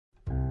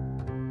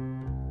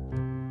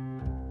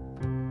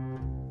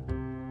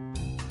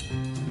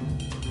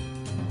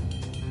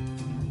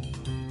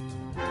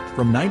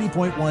From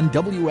 90.1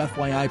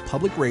 WFYI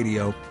Public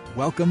Radio,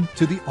 welcome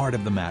to The Art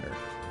of the Matter,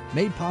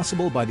 made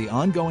possible by the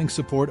ongoing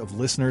support of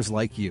listeners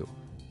like you.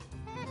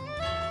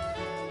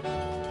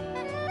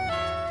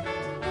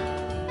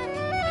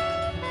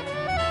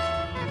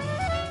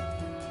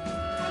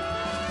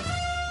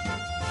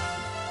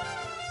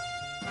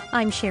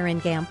 I'm Sharon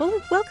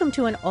Gamble. Welcome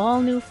to an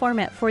all-new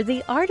format for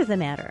The Art of the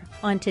Matter.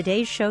 On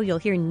today's show, you'll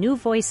hear new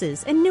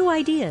voices and new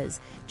ideas.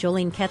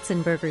 Jolene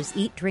Ketzenberger's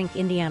Eat, Drink,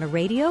 Indiana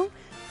Radio,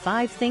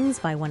 5 things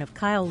by one of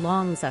Kyle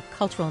Long's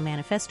Cultural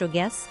Manifesto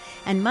guests,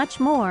 and much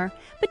more.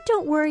 But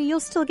don't worry, you'll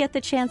still get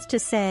the chance to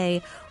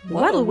say,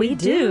 what'll we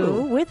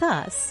do with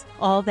us?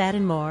 All that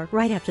and more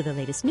right after the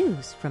latest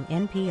news from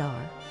NPR.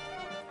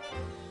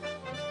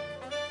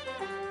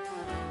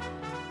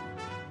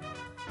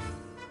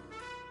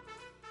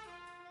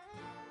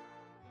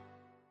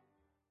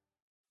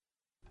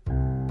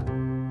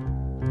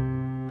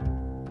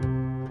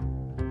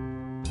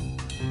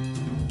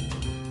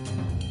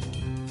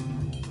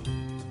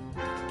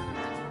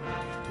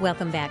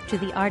 Welcome back to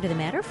The Art of the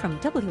Matter from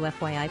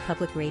WFYI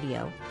Public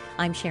Radio.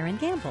 I'm Sharon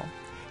Gamble.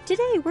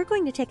 Today, we're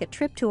going to take a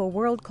trip to a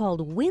world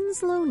called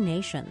Winslow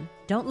Nation.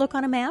 Don't look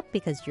on a map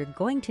because you're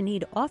going to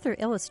need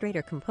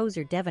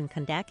author-illustrator-composer Devon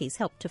Kondaki's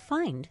help to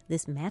find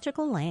this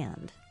magical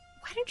land.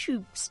 Why don't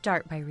you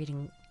start by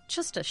reading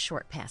just a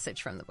short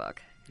passage from the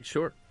book?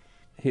 Sure.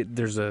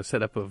 There's a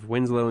setup of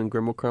Winslow and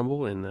Grimble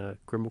Crumble, and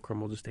Grimble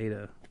Crumble just ate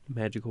a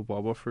magical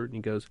Bwa Bwa fruit, and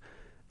he goes,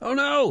 "Oh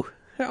no!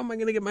 How am I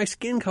going to get my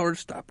skin color to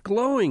stop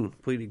glowing?"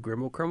 pleaded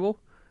Grimble Crumble.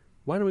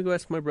 "Why don't we go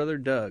ask my brother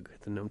Doug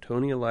at the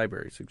Gnomotonia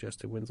Library,"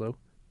 suggested Winslow.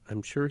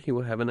 "I'm sure he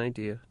will have an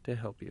idea to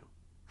help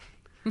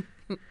you."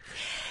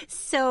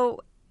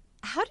 So,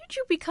 how did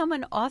you become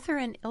an author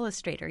and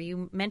illustrator?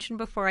 You mentioned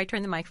before I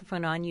turned the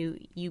microphone on,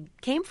 you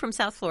came from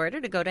South Florida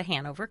to go to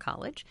Hanover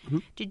College. Mm-hmm.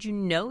 Did you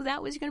know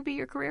that was going to be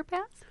your career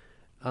path?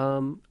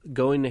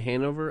 Going to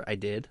Hanover, I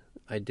did.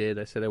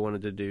 I said I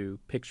wanted to do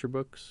picture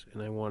books,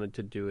 and I wanted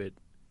to do it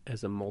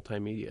as a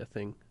multimedia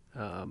thing.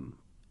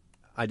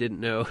 I didn't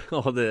know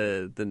all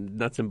the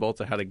nuts and bolts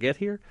of how to get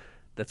here.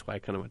 That's why I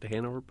kind of went to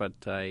Hanover.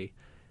 But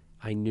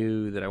I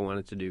knew that I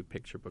wanted to do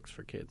picture books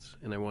for kids,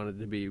 and I wanted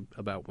to be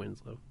about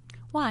Winslow.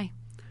 Why?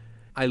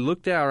 I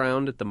looked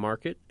around at the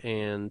market,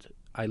 and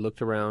I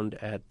looked around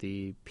at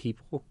the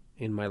people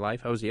in my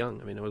life. I was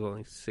young. I mean, I was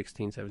only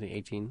 16, 17,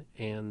 18,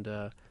 and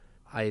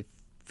I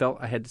felt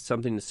I had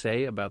something to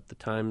say about the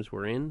times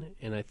we're in,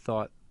 and I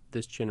thought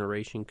this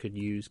generation could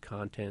use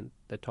content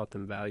that taught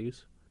them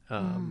values,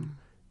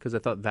 because I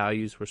thought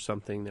values were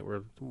something that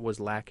was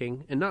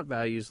lacking, and not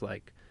values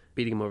like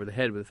beating them over the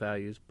head with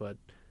values, but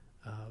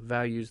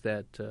values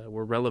that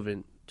were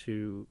relevant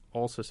to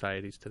all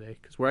societies today.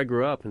 Because where I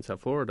grew up in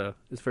South Florida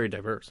is very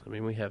diverse. I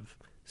mean, we have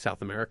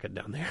South America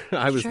down there.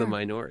 I was the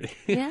minority.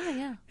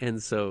 Yeah.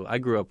 And so I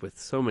grew up with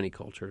so many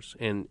cultures.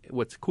 And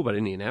what's cool about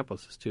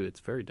Indianapolis is, too,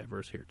 it's very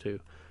diverse here, too.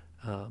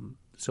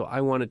 So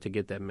I wanted to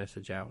get that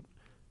message out.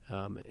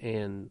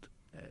 And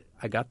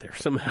I got there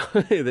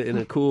somehow in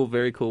a cool,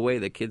 very cool way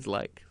that kids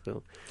like.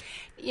 So,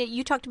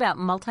 you talked about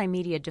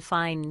multimedia.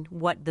 Define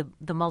what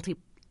the multi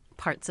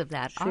parts of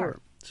that are.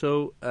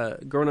 So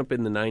growing up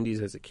in the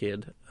 90s as a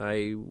kid,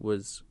 I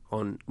was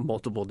on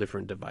multiple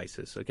different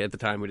devices. Like at the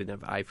time, we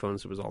didn't have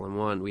iPhones. It was all in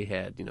one. We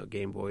had,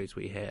 Game Boys.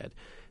 We had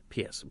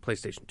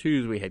PlayStation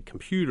 2s. We had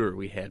computer.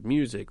 We had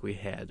music. We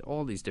had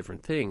all these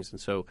different things.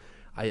 And so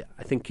I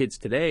think kids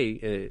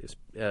today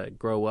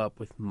grow up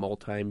with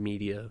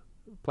multimedia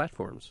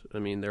platforms. I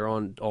mean, they're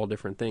on all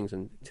different things.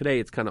 And today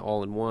it's kind of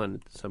all in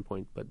one at some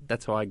point. But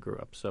that's how I grew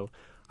up. So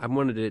I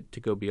wanted it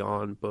to go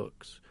beyond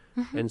books.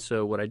 Mm-hmm. And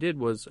so what I did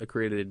was I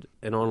created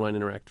an online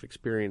interactive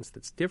experience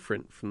that's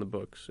different from the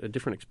books, a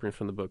different experience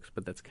from the books,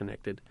 but that's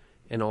connected,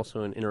 and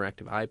also an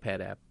interactive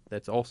iPad app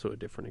that's also a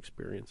different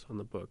experience on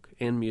the book,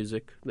 and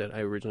music that I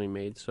originally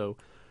made. So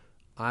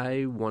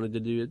I wanted to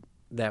do it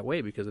that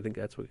way because I think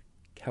that's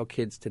how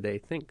kids today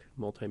think,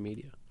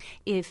 multimedia.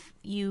 If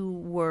you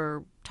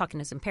were talking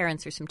to some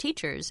parents or some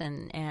teachers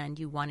and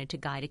you wanted to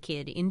guide a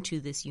kid into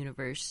this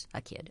universe,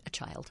 a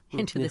child,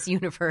 into this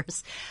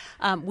universe,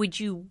 would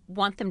you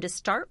want them to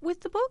start with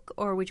the book,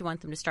 or would you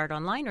want them to start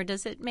online, or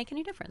does it make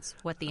any difference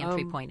what the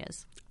entry point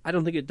is? I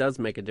don't think it does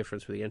make a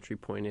difference what the entry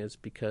point is,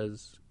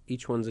 because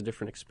each one's a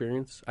different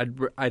experience.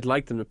 I'd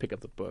like them to pick up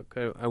the book.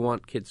 I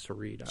want kids to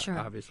read,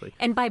 obviously.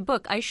 And by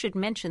book, I should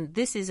mention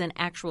this is an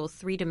actual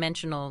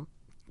three-dimensional.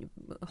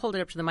 Hold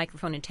it up to the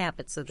microphone and tap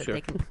it so that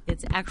they can.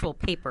 It's actual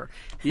paper.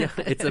 Yeah,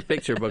 it's a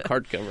picture book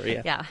hardcover.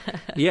 Yeah,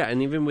 yeah,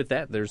 and even with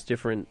that, there's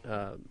different.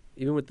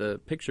 Even with the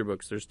picture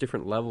books, there's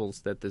different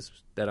levels that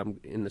I'm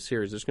in the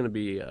series. There's going to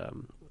be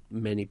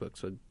many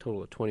books, a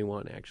total of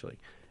 21 actually.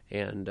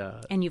 And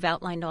you've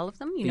outlined all of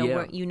them?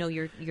 You know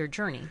your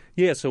journey.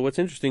 Yeah, so what's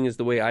interesting is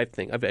the way I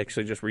think. I've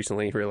actually just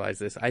recently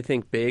realized this. I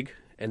think big,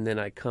 and then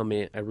I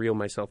reel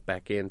myself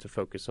back in to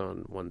focus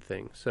on one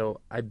thing.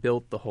 So I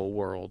built the whole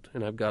world,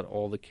 and I've got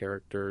all the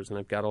characters, and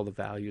I've got all the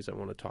values I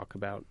want to talk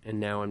about, and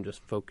now I'm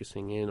just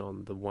focusing in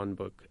on the one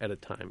book at a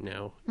time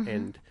now. Mm-hmm.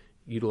 And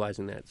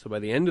utilizing that. So by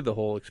the end of the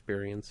whole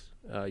experience,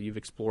 you've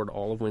explored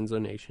all of Winslow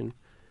Nation.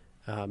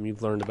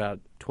 You've learned about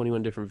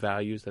 21 different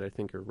values that I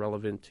think are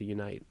relevant to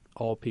unite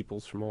all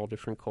peoples from all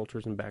different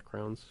cultures and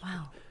backgrounds.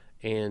 Wow.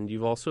 And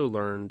you've also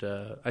learned,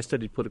 I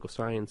studied political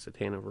science at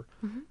Hanover.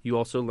 You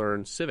also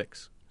learn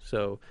civics.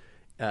 So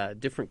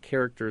different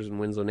characters in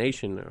Winslow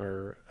Nation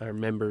are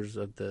members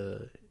of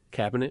the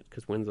cabinet,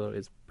 because Winslow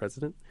is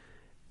president.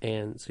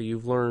 And so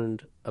you've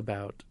learned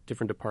about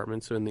different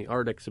departments. So in the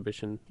art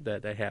exhibition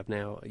that I have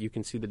now, you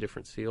can see the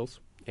different seals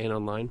and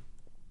online.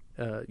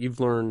 You've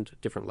learned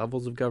different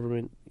levels of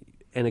government.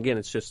 And again,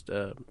 it's just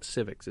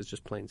civics. It's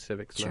just plain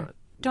civics. Sure.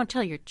 Don't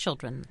tell your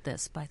children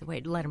this, by the way.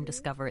 Let them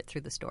discover it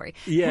through the story.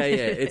 Yeah.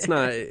 It's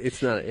not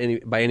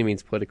by any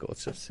means political.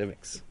 It's just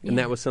civics. And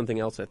that was something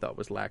else I thought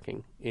was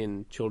lacking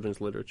in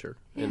children's literature.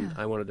 And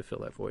I wanted to fill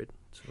that void.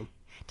 So.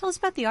 Tell us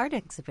about the art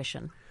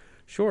exhibition.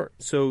 Sure.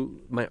 So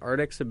my art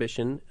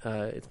exhibition,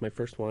 it's my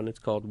first one. It's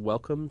called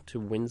Welcome to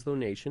Winslow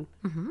Nation.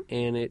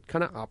 And it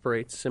kind of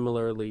operates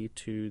similarly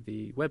to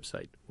the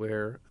website,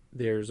 where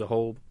there's a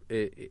whole,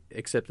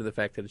 except for the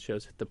fact that it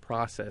shows the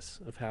process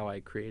of how I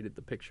created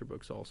the picture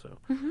books also.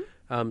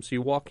 So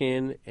you walk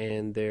in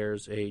and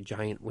there's a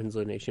giant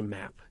Winslow Nation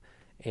map.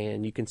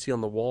 And you can see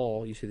on the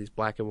wall, you see these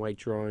black and white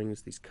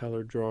drawings, these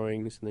colored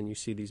drawings, and then you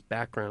see these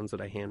backgrounds that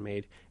I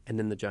handmade, and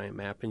then the giant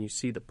map. And you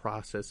see the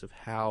process of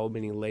how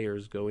many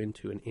layers go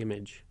into an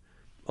image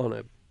on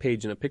a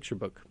page in a picture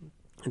book.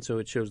 And so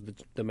it shows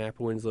the map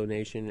of Winslow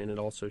Nation, and it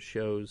also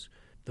shows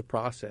the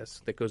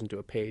process that goes into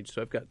a page.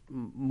 So I've got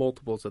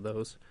multiples of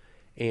those.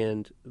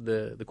 And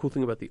the cool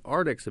thing about the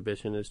art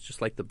exhibition is,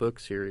 just like the book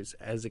series,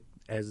 as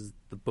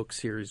the book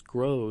series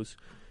grows,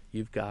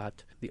 you've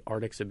got the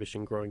art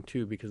exhibition growing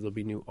too, because there'll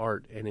be new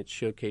art, and it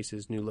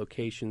showcases new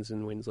locations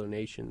in Winslow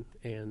Nation.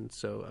 And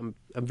so I'm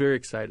very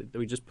excited.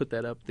 We just put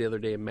that up the other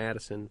day in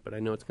Madison, but I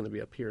know it's going to be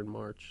up here in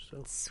March.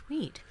 So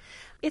sweet.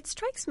 It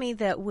strikes me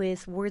that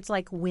with words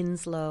like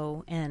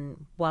Winslow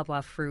and Bwa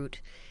Bwa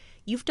Fruit,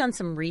 you've done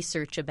some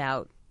research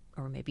about,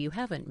 or maybe you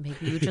haven't,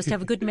 maybe you just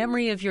have a good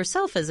memory of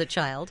yourself as a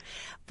child,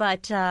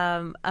 but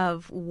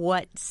of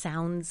what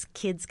sounds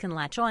kids can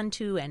latch on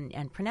to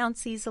and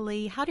pronounce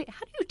easily. How do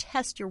you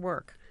test your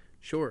work?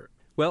 Sure.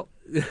 Well,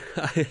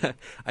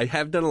 I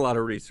have done a lot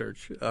of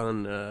research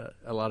on a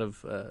lot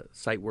of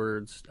sight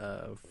words,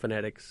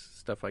 phonetics,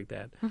 stuff like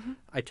that.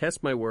 I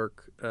test my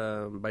work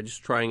by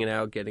just trying it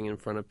out, getting in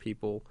front of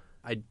people.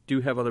 I do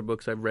have other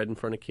books I've read in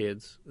front of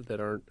kids that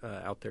aren't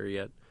out there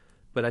yet.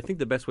 But I think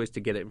the best way is to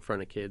get it in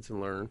front of kids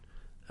and learn,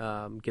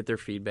 get their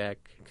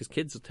feedback, because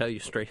kids will tell you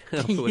straight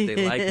up what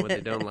they like and what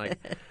they don't like.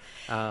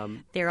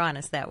 They're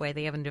honest that way.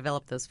 They haven't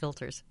developed those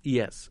filters.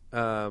 Yes.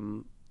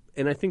 And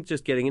I think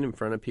just getting it in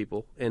front of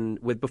people,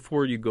 and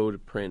before you go to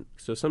print.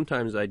 So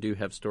sometimes I do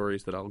have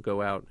stories that I'll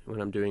go out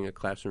when I'm doing a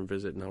classroom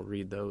visit, and I'll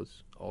read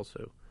those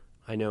also.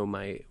 I know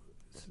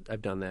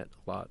I've done that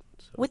a lot.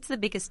 So. What's the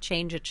biggest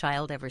change a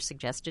child ever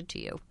suggested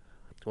to you?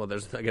 Well,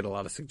 I get a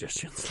lot of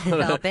suggestions.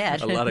 I'll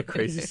bet. A lot of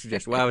crazy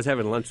suggestions. Well, I was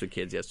having lunch with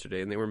kids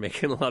yesterday, and they were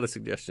making a lot of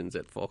suggestions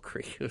at Fall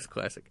Creek. It was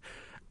classic.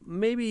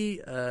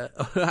 Maybe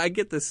I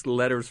get this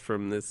letters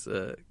from this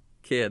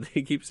kid.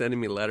 He keeps sending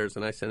me letters,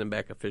 and I send him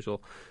back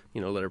official,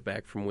 letter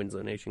back from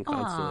Winslow Nation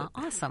Consulate.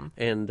 Awesome.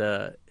 And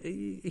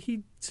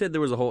he said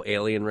there was a whole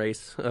alien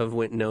race of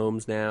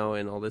gnomes now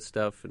and all this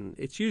stuff, and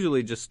it's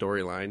usually just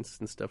storylines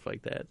and stuff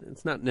like that.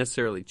 It's not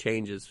necessarily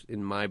changes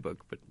in my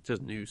book, but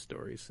just news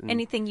stories. And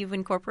anything you've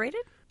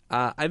incorporated?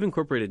 I've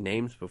incorporated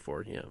names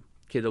before, yeah.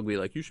 Kid will be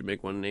like, you should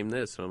make one name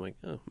this. And I'm like,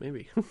 oh,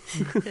 maybe.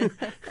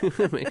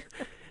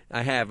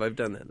 I've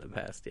done that in the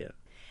past, yeah.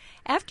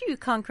 After you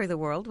conquer the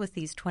world with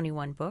these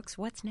 21 books,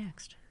 what's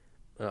next?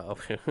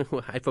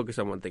 I focus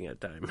on one thing at a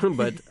time.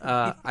 But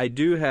I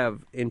do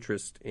have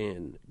interest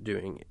in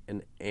doing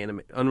an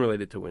anime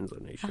unrelated to Winslow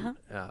Nation.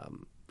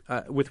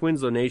 With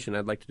Winslow Nation,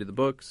 I'd like to do the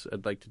books.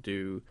 I'd like to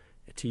do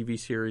a TV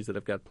series that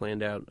I've got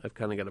planned out. I've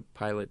kind of got a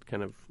pilot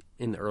kind of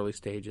in the early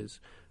stages.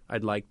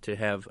 I'd like to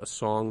have a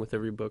song with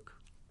every book.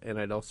 And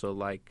I'd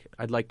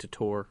like to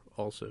tour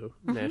also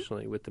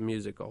nationally with the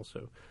music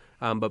also.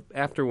 But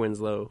after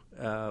Winslow,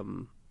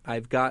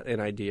 I've got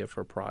an idea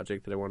for a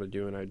project that I want to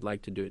do, and I'd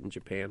like to do it in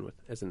Japan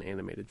as an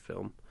animated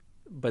film.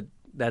 But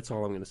that's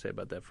all I'm going to say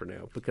about that for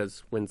now,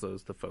 because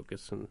Winslow's the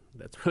focus, and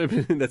it's going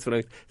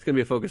to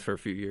be a focus for a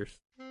few years.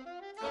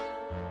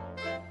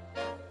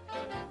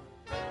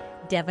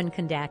 Devon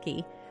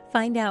Kondaki.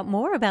 Find out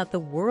more about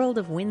the world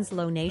of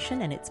Winslow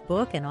Nation and its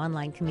book and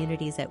online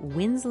communities at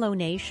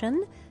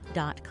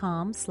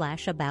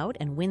winslownation.com/about.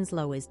 And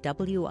Winslow is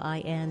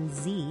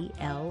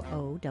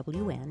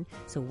WINZLOWN.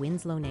 So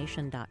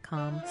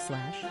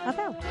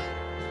winslownation.com/about.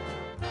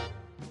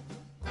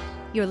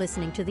 You're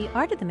listening to The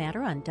Art of the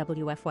Matter on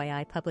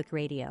WFYI Public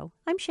Radio.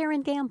 I'm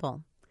Sharon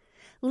Gamble.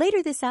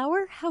 Later this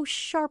hour, how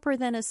sharper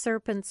than a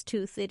serpent's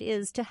tooth it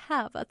is to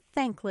have a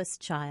thankless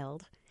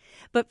child.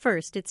 But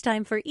first, it's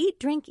time for Eat,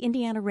 Drink,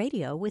 Indiana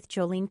Radio with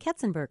Jolene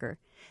Ketzenberger.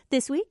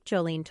 This week,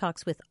 Jolene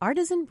talks with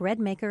artisan bread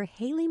maker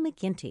Haley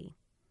McGinty.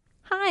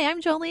 Hi,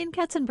 I'm Jolene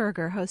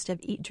Ketzenberger, host of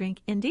Eat, Drink,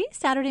 Indie,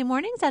 Saturday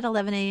mornings at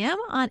 11 a.m.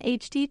 on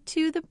HD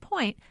To The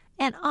Point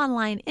and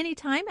online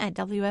anytime at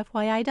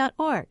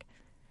WFYI.org.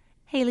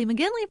 Haley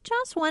McGinley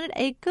just wanted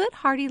a good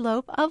hearty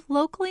loaf of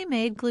locally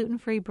made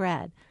gluten-free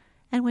bread.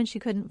 And when she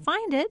couldn't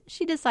find it,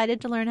 she decided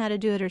to learn how to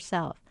do it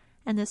herself.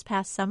 And this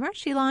past summer,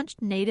 she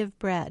launched Native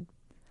Bread.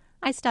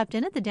 I stopped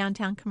in at the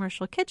downtown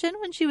commercial kitchen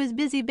when she was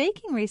busy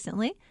baking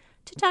recently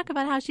to talk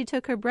about how she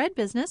took her bread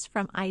business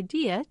from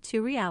idea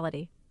to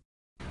reality.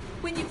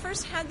 When you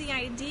first had the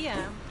idea,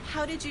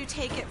 how did you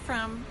take it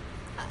from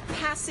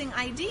passing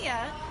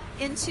idea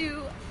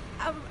into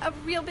a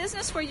real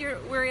business where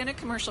we're in a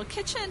commercial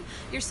kitchen,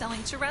 you're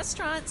selling to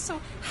restaurants? So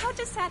how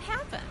does that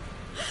happen?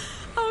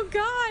 Oh,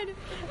 God.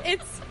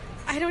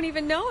 I don't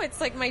even know. It's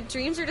like my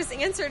dreams are just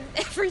answered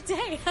every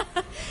day.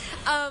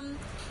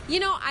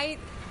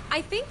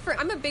 I think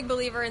I'm a big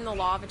believer in the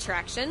law of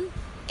attraction,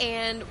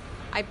 and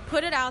I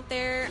put it out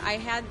there. I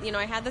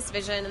had this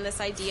vision and this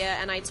idea,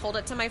 and I told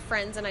it to my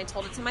friends and I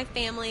told it to my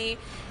family,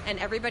 and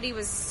everybody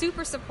was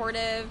super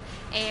supportive.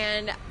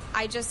 And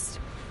I just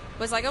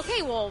was like,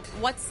 okay, well,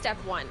 what's step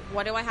one?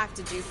 What do I have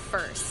to do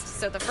first?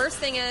 So the first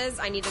thing is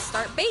I need to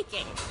start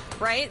baking,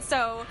 right?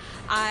 So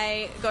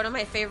I go to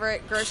my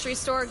favorite grocery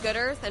store, Good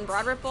Earth and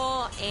Broad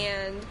Ripple,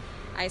 and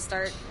I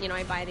start,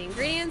 I buy the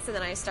ingredients, and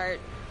then I start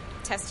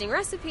testing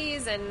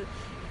recipes and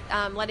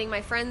letting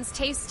my friends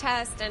taste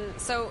test. And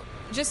so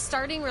just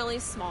starting really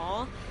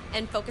small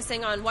and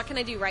focusing on what can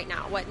I do right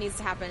now, what needs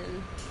to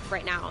happen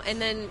right now, and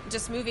then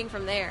just moving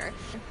from there.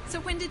 So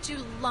when did you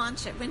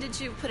launch it? When did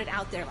you put it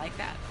out there like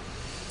that?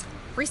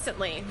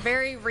 Recently,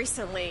 very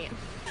recently.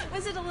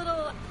 Was it a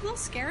little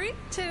scary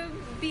to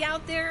be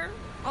out there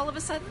all of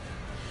a sudden?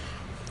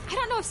 I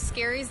don't know if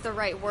scary is the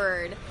right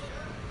word.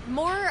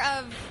 More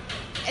of,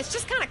 it's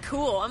just kind of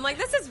cool. I'm like,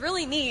 this is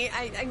really neat.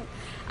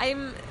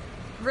 I'm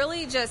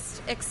really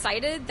just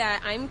excited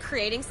that I'm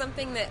creating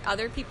something that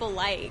other people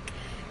like.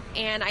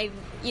 And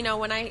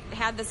when I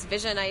had this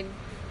vision, I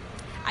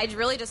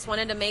really just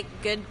wanted to make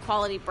good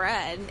quality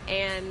bread,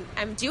 and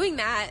I'm doing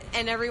that,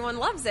 and everyone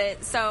loves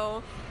it.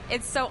 So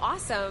it's so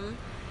awesome.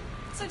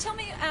 So tell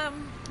me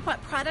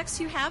what products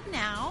you have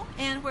now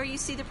and where you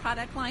see the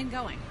product line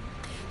going.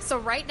 So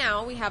right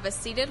now we have a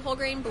seeded whole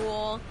grain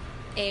boule,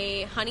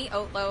 a honey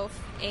oat loaf,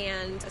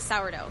 and a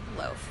sourdough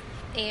loaf.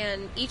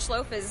 And each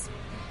loaf is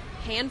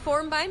hand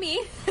formed by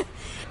me.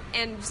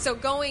 And so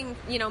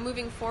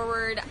moving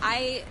forward,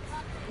 I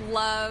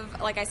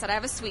love, like I said, I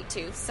have a sweet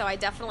tooth, so I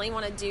definitely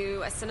want to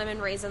do a cinnamon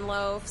raisin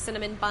loaf,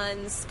 cinnamon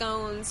buns,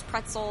 scones,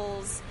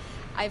 pretzels.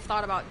 I've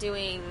thought about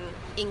doing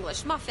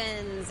English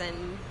muffins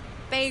and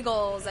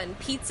bagels and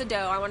pizza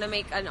dough. I want to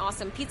make an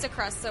awesome pizza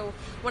crust, so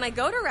when I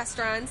go to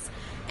restaurants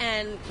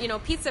and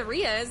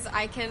pizzerias,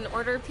 I can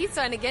order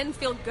pizza and again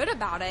feel good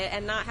about it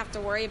and not have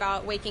to worry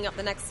about waking up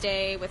the next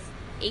day with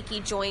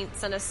achy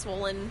joints and a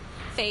swollen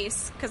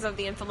face because of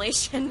the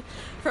inflammation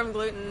from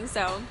gluten.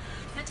 So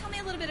now tell me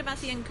a little bit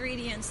about the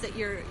ingredients that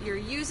you're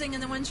using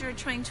and the ones you're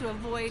trying to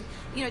avoid,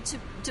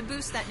 to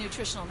boost that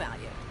nutritional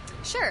value.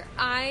 Sure.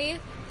 I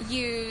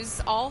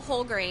use all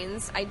whole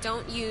grains. I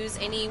don't use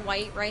any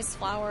white rice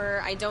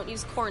flour. I don't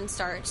use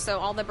cornstarch, so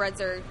all the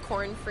breads are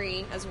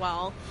corn-free as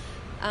well.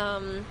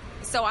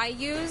 So I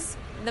use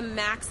the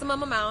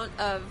maximum amount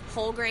of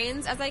whole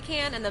grains as I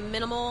can and the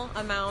minimum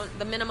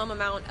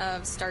amount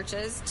of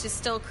starches to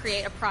still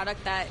create a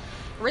product that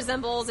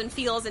resembles and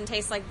feels and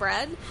tastes like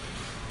bread.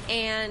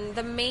 And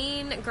the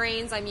main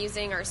grains I'm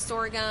using are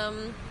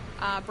sorghum,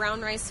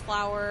 brown rice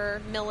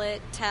flour,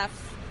 millet,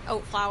 teff,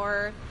 oat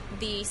flour.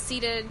 The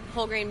seeded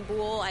whole grain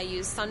boule, I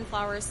use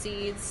sunflower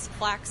seeds,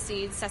 flax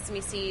seeds,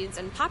 sesame seeds,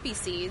 and poppy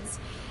seeds.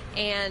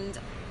 And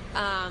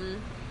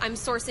I'm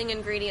sourcing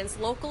ingredients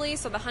locally,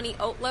 so the honey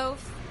oat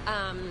loaf,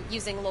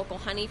 using local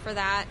honey for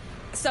that.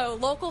 So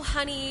local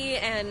honey,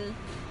 and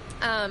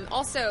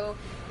also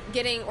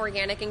getting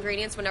organic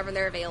ingredients whenever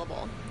they're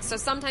available. So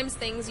sometimes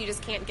things you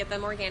just can't get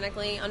them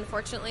organically,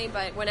 unfortunately,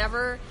 but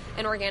whenever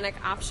an organic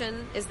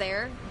option is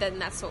there, then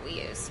that's what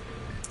we use.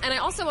 And I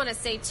also want to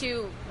say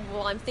too,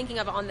 well, I'm thinking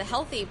of on the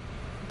healthy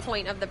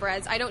point of the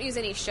breads, I don't use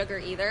any sugar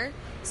either.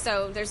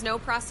 So there's no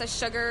processed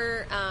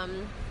sugar.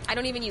 I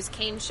don't even use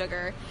cane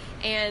sugar.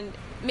 And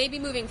maybe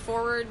moving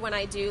forward when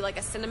I do like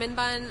a cinnamon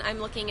bun, I'm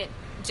looking at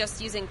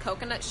just using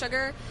coconut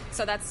sugar.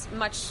 So that's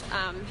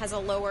has a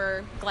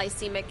lower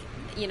glycemic,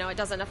 it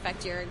doesn't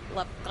affect your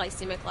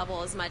glycemic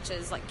level as much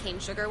as like cane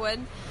sugar would.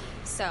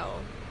 So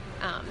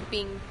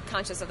being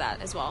conscious of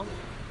that as well.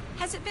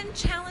 Has it been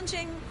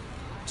challenging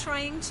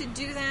trying to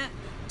do that,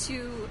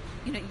 to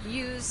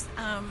use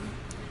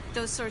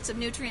those sorts of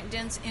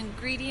nutrient-dense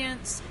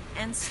ingredients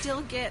and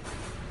still get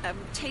a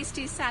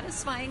tasty,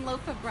 satisfying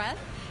loaf of bread?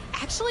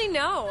 Actually,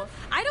 no.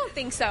 I don't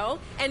think so.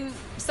 And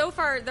so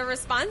far, the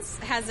response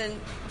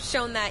hasn't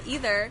shown that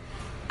either.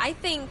 I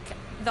think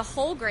the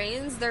whole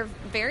grains, they're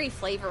very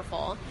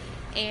flavorful.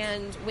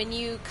 And when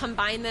you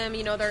combine them,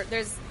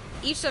 there's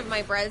each of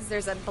my breads,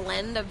 there's a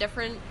blend of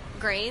different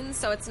grains,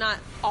 so it's not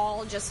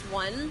all just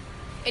one.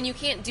 And you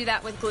can't do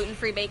that with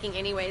gluten-free baking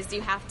anyways.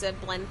 You have to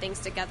blend things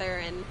together.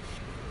 And,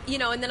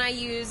 And then I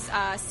use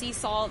sea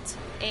salt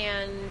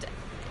and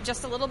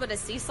just a little bit of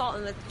sea salt,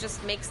 and it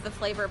just makes the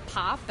flavor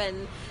pop.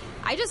 And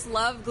I just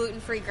love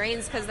gluten-free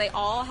grains because they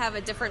all have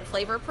a different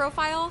flavor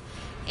profile,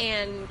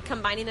 and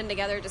combining them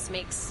together just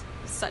makes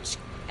such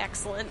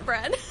excellent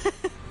bread.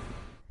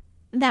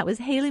 That was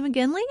Haley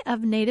McGinley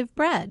of Native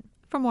Bread.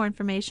 For more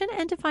information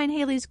and to find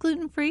Haley's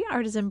gluten-free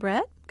artisan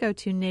bread, go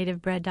to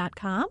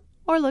nativebread.com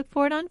or look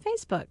for it on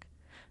Facebook.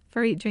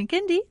 For Eat, Drink,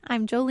 Indie,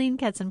 I'm Jolene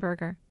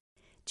Ketzenberger.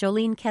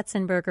 Jolene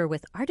Ketzenberger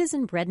with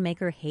artisan bread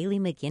maker Haley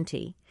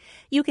McGinty.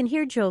 You can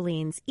hear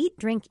Jolene's Eat,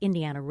 Drink,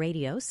 Indiana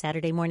radio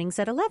Saturday mornings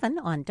at 11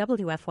 on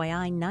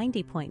WFYI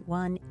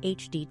 90.1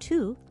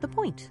 HD2, The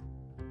Point.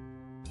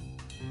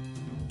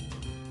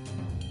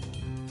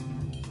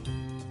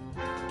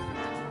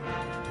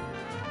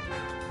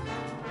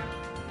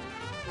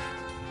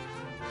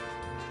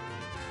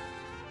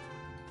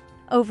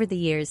 Over the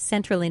years,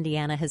 Central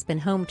Indiana has been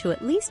home to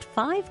at least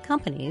 5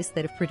 companies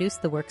that have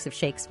produced the works of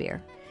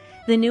Shakespeare.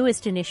 The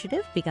newest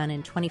initiative, begun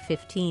in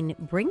 2015,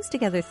 brings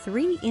together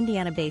 3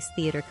 Indiana-based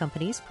theater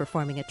companies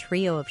performing a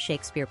trio of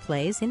Shakespeare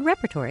plays in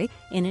repertory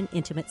in an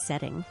intimate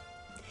setting.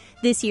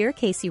 This year,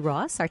 Casey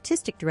Ross,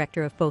 artistic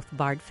director of both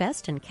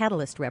Bardfest and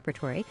Catalyst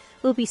Repertory,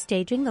 will be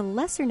staging the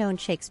lesser-known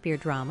Shakespeare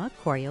drama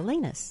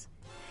Coriolanus.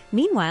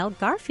 Meanwhile,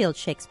 Garfield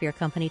Shakespeare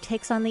Company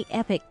takes on the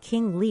epic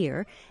King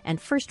Lear, and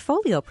First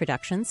Folio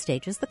Productions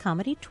stages the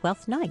comedy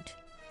Twelfth Night.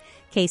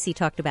 Casey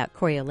talked about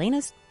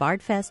Coriolanus,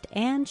 Bardfest,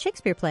 and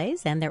Shakespeare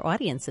plays and their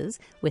audiences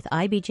with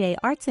IBJ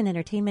Arts and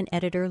Entertainment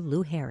editor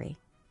Lou Harry.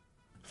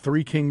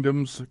 3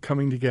 kingdoms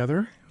coming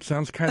together.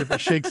 Sounds kind of a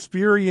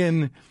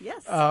Shakespearean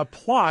Yes.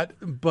 Plot,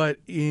 but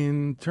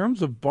in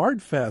terms of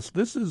Bardfest,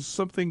 this is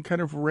something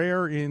kind of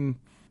rare in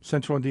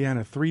Central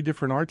Indiana. 3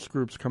 different arts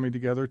groups coming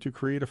together to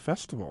create a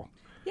festival.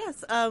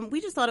 Yes,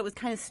 we just thought it was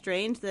kind of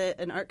strange that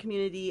an art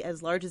community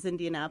as large as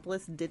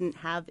Indianapolis didn't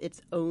have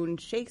its own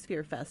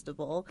Shakespeare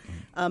festival,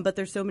 but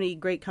there's so many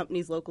great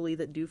companies locally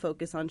that do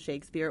focus on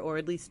Shakespeare, or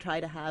at least try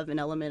to have an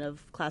element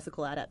of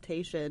classical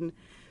adaptation.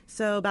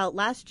 So about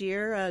last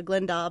year,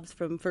 Glenn Dobbs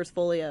from First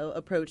Folio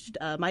approached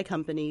my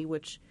company,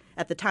 which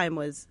at the time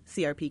was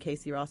CRP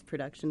Casey Ross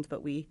Productions,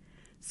 but we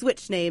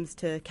switched names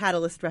to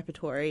Catalyst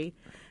Repertory,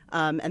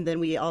 and then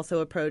we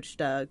also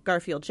approached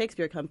Garfield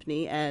Shakespeare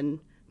Company, and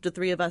the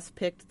 3 of us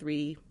picked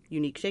 3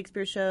 unique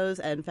Shakespeare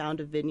shows and found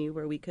a venue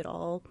where we could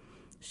all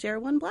share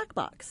one black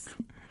box.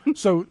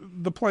 So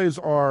the plays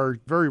are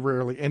very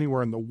rarely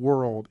anywhere in the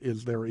world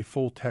is there a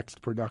full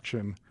text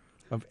production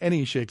of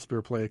any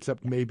Shakespeare play,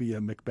 except maybe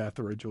a Macbeth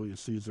or a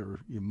Julius Caesar.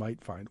 You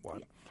might find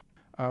one.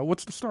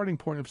 What's the starting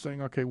point of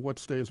saying, okay, what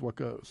stays, what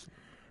goes?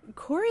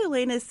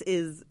 Coriolanus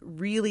is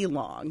really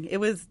long. It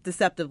was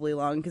deceptively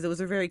long because it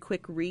was a very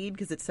quick read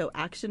because it's so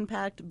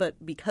action-packed,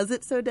 but because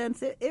it's so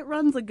dense, it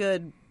runs a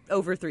good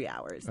over 3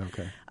 hours.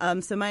 Okay.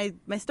 So my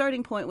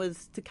starting point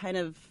was to kind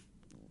of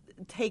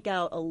take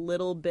out a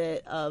little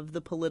bit of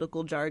the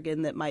political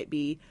jargon that might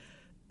be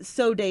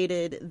so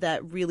dated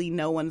that really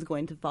no one's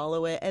going to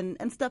follow it,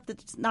 and stuff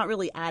that's not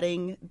really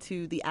adding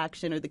to the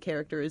action or the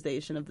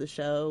characterization of the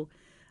show.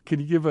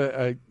 Can you give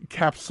a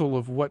capsule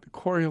of what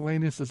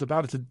Coriolanus is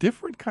about? It's a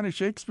different kind of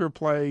Shakespeare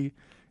play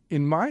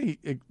in my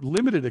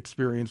limited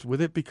experience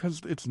with it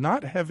because it's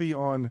not heavy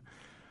on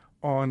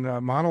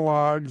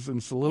monologues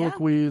and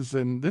soliloquies,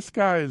 and this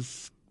guy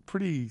is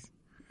pretty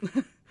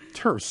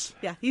terse.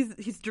 Yeah,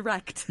 he's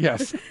direct.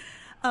 Yes.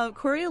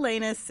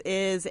 Coriolanus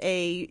is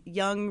a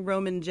young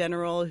Roman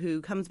general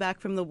who comes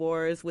back from the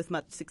wars with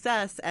much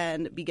success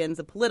and begins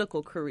a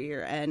political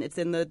career, and it's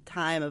in the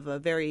time of a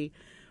very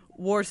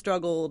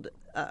war-struggled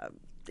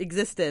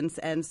existence,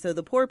 and so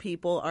the poor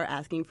people are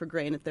asking for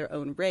grain at their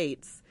own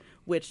rates,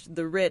 which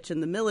the rich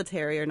and the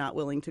military are not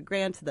willing to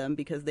grant them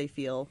because they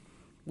feel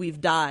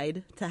we've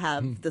died to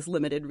have this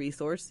limited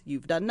resource.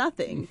 You've done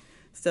nothing.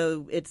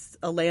 So it's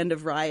a land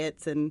of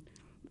riots and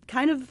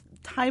kind of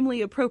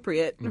timely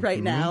appropriate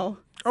right now.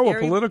 Oh, a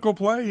political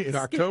play in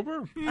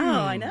October? Oh,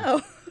 I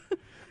know.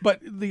 But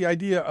the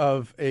idea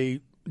of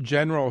a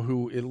general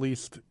who at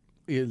least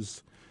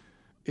is,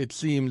 it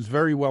seems,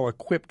 very well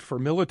equipped for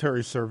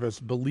military service,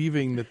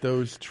 believing that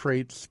those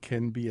traits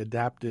can be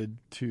adapted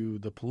to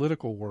the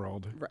political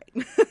world,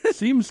 right,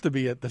 seems to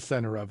be at the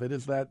center of it.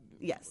 Is that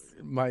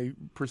my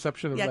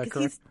perception of that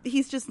correct?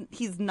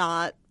 He's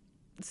not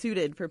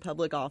suited for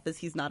public office.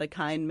 He's not a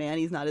kind man.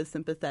 He's not a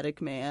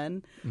sympathetic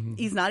man. Mm-hmm.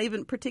 He's not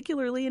even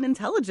particularly an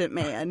intelligent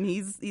man.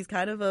 He's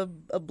kind of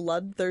a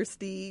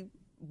bloodthirsty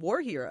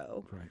war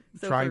hero. Right.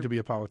 So trying to be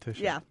a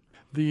politician. Yeah.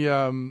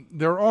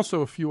 There are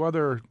also a few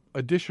other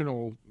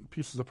additional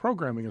pieces of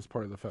programming as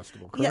part of the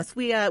festival, correct? Yes,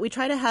 we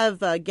try to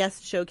have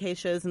guest showcase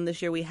shows, and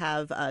this year we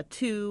have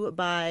 2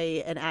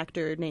 by an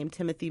actor named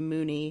Timothy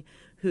Mooney,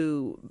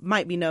 who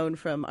might be known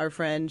from Our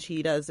Friend.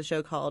 He does a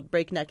show called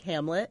Breakneck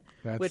Hamlet.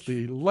 That's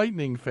the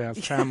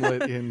lightning-fast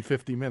Hamlet in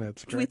 50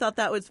 minutes. Which we thought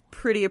that was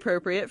pretty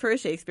appropriate for a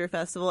Shakespeare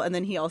festival. And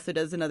then he also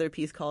does another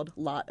piece called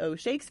Lot O'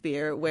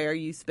 Shakespeare, where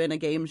you spin a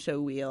game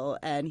show wheel,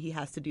 and he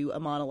has to do a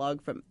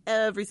monologue from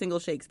every single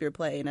Shakespeare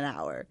play in an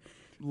hour.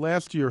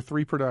 Last year,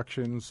 3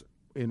 productions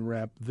in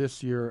rep.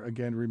 This year,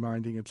 again,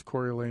 reminding it's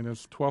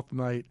Coriolanus, Twelfth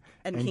Night,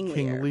 and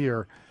King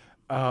Lear.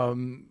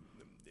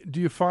 Do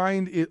you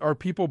find are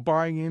people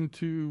buying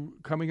into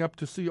coming up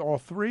to see all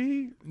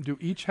three? Do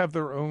each have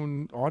their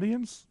own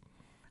audience?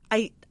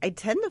 I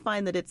tend to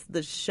find that it's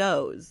the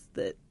shows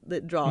that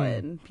draw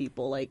in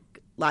people. Like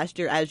last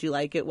year, As You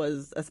Like It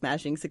was a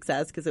smashing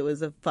success because it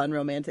was a fun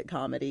romantic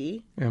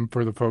comedy. And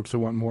for the folks who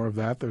want more of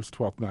that, there's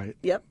Twelfth Night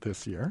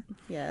this year.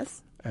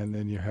 Yes. And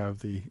then you have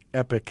the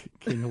epic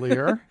King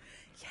Lear.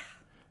 Yeah.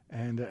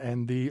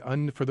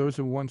 And for those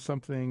who want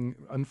something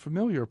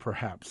unfamiliar,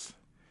 perhaps.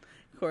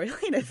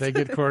 Coriolanus. They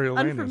get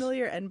Coriolanus.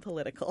 Unfamiliar and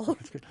political.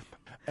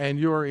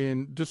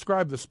 And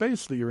describe the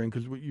space that you're in,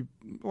 because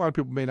a lot of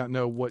people may not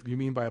know what you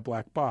mean by a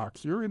black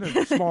box. You're in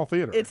a small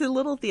theater. It's a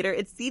little theater.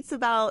 It seats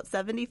about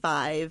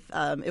 75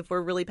 if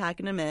we're really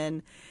packing them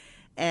in.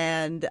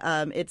 And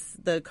it's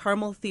the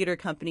Carmel Theater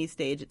Company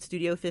stage at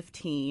Studio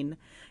 15.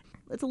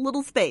 It's a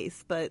little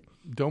space, but...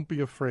 Don't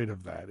be afraid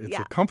of that. It's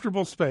a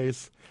comfortable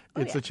space.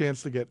 It's a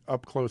chance to get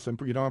up close, and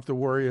you don't have to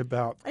worry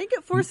about... I think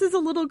it forces a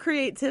little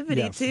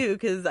creativity, too,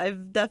 because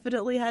I've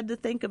definitely had to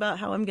think about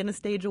how I'm going to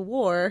stage a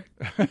war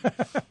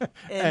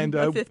in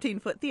a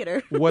 15-foot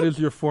theater. What is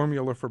your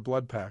formula for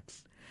blood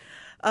packs?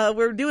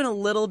 We're doing a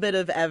little bit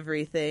of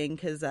everything,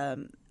 because...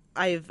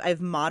 I've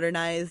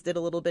modernized it a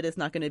little bit. It's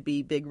not going to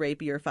be big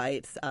rapier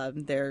fights.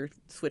 They're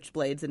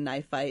switchblades and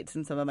knife fights,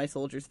 and some of my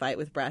soldiers fight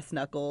with brass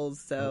knuckles.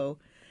 So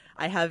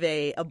I have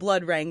a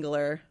blood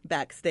wrangler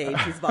backstage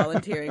who's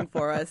volunteering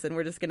for us, and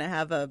we're just going to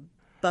have a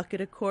bucket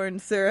of corn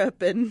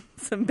syrup and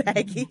some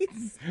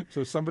baggies.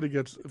 So somebody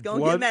gets it's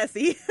going to get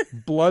messy.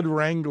 Blood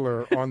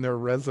wrangler on their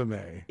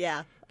resume.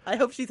 Yeah, I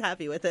hope she's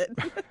happy with it.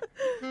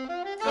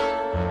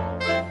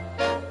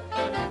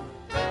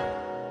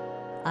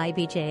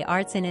 IBJ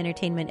Arts and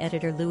Entertainment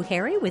Editor Lou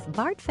Harry with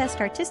Bardfest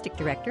Artistic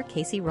Director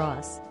Casey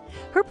Ross.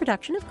 Her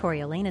production of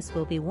Coriolanus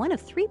will be one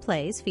of 3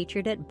 plays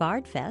featured at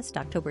Bardfest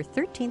October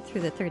 13th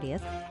through the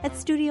 30th at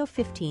Studio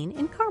 15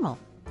 in Carmel.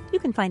 You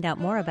can find out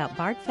more about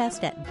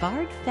Bardfest at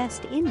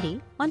Bardfest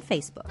Indie on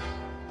Facebook.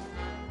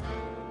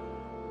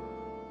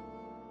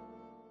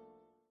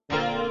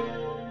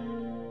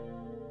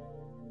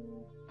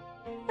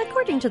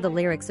 According to the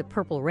lyrics of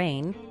Purple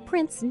Rain,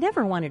 Prince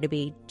never wanted to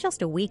be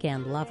just a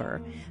weekend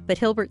lover. But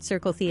Hilbert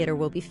Circle Theater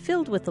will be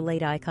filled with the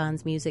late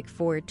icon's music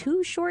for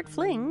 2 short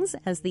flings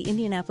as the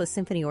Indianapolis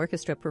Symphony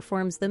Orchestra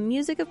performs the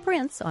music of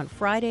Prince on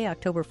Friday,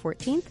 October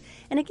 14th,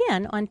 and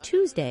again on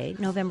Tuesday,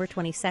 November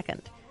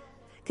 22nd.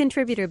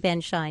 Contributor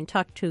Ben Shine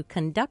talked to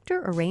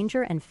conductor,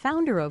 arranger, and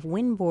founder of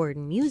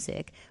Windborne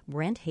Music,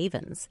 Brent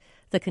Havens.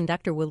 The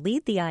conductor will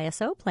lead the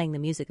ISO, playing the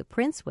music of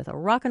Prince with a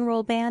rock and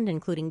roll band,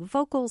 including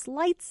vocals,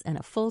 lights, and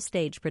a full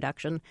stage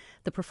production.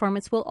 The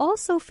performance will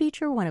also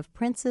feature one of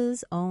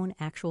Prince's own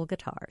actual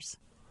guitars.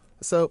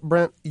 So,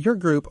 Brent, your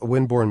group,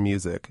 Windborne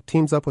Music,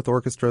 teams up with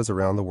orchestras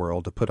around the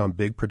world to put on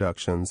big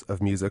productions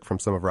of music from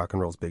some of rock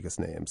and roll's biggest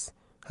names.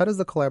 How does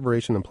the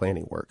collaboration and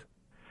planning work?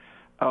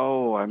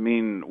 Oh, I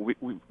mean,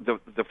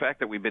 the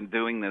fact that we've been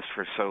doing this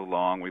for so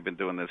long, we've been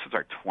doing this, it's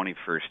our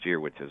 21st year,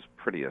 which is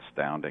pretty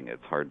astounding.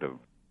 It's hard to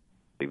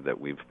believe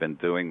that we've been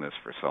doing this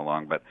for so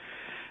long, but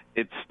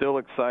it's still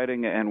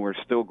exciting, and we're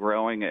still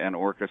growing, and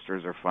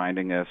orchestras are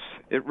finding us.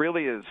 It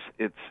really is,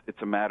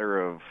 it's a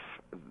matter of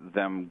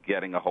them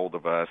getting a hold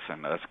of us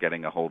and us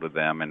getting a hold of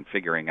them and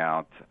figuring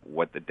out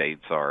what the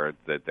dates are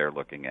that they're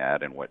looking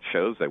at and what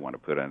shows they want to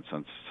put in,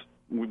 since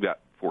we've got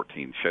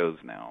 14 shows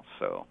now,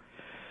 so...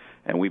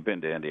 And we've been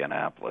to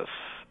Indianapolis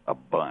a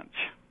bunch.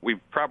 We've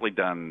probably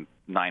done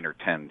 9 or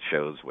 10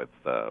 shows with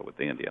the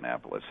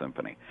Indianapolis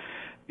Symphony.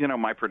 You know,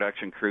 my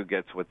production crew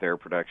gets with their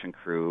production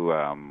crew.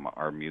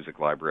 Our music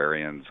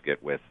librarians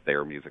get with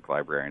their music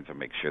librarians and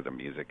make sure the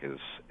music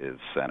is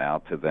sent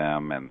out to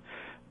them, and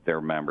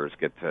their members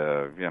get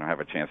to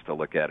have a chance to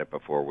look at it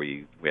before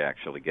we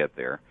actually get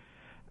there.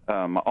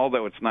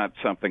 Although it's not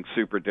something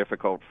super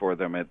difficult for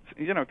them, it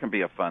can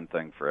be a fun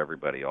thing for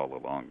everybody all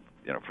along.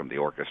 From the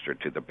orchestra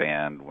to the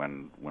band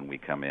when we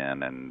come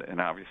in,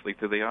 and obviously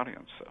to the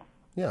audience. So.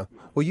 Yeah.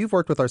 Well, you've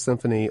worked with our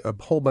symphony a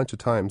whole bunch of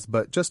times,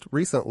 but just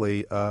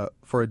recently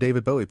for a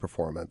David Bowie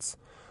performance.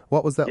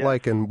 What was that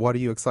like, and what are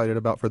you excited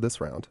about for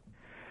this round?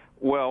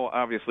 Well,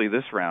 obviously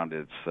this round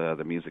it's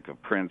the music of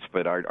Prince,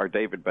 but our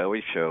David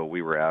Bowie show,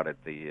 we were out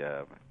at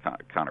the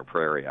Conner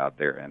Prairie out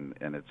there, and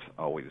it's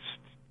always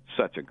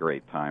such a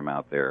great time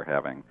out there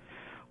having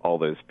all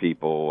those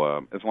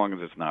people, as long as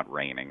it's not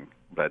raining.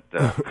 But...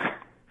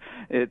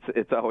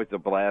 It's always a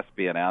blast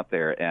being out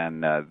there,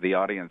 and the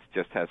audience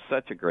just has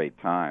such a great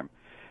time.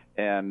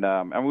 And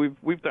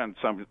we've done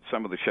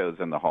some of the shows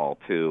in the hall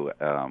too.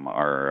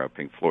 Our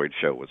Pink Floyd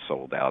show was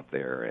sold out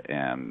there,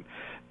 and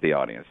the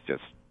audience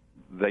just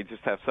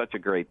have such a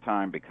great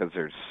time because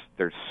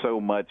there's so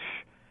much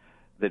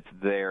that's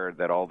there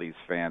that all these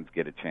fans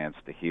get a chance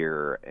to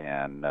hear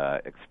and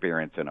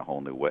experience in a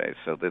whole new way.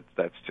 So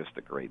that's just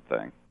a great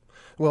thing.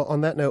 Well,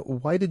 on that note,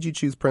 why did you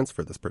choose Prince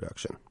for this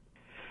production?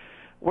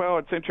 Well,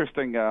 it's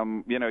interesting.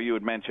 You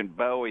had mentioned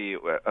Bowie.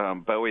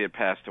 Bowie had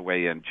passed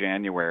away in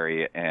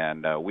January,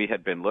 and we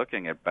had been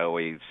looking at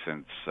Bowie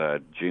since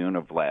June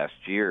of last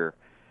year.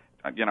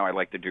 I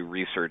like to do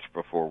research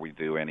before we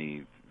do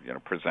any,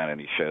 present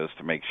any shows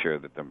to make sure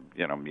that the,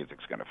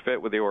 music's going to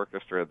fit with the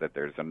orchestra, that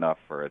there's enough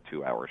for a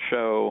 2-hour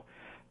show.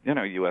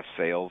 U.S.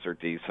 sales are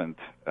decent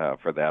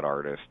for that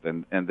artist.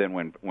 And then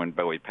when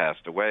Bowie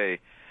passed away,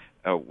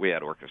 we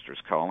had orchestras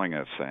calling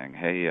us saying,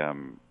 hey,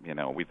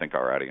 we think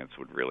our audience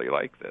would really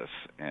like this.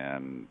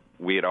 And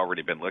we had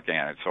already been looking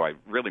at it, so I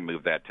really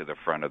moved that to the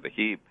front of the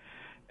heap.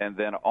 And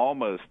then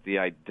almost the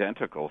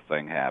identical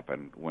thing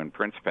happened when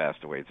Prince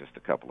passed away just a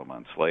couple of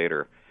months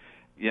later.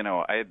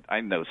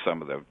 I know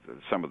some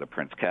of the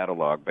Prince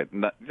catalog, but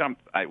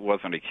I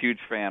wasn't a huge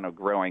fan of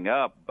growing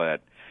up.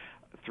 But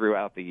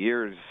throughout the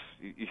years,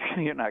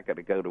 you're not going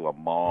to go to a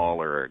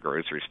mall or a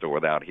grocery store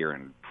without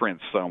hearing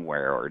Prince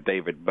somewhere, or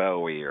David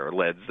Bowie, or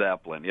Led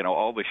Zeppelin.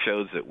 All the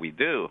shows that we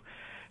do.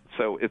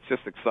 So it's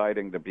just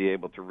exciting to be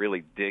able to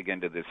really dig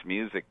into this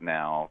music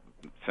now,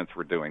 since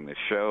we're doing this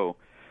show.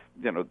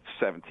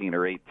 17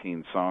 or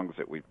 18 songs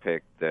that we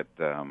picked that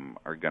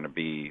are going to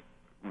be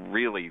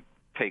really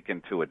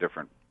taken to a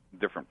different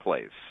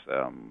place.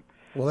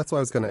 Well, that's what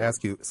I was going to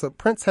ask you. So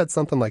Prince had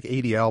something like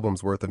 80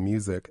 albums worth of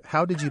music.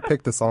 How did you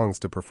pick the songs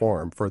to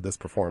perform for this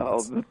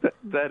performance? Oh,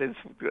 that is,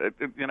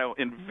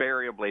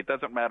 invariably, it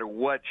doesn't matter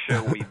what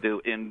show we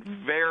do,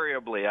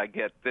 invariably I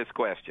get this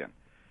question.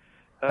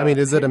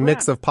 Is it a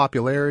mix of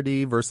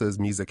popularity versus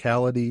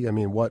musicality?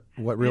 What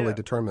really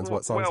determines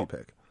what songs you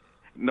pick?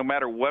 No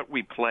matter what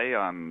we play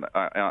on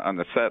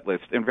the set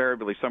list,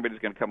 invariably somebody's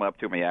going to come up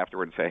to me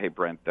afterward and say, "Hey,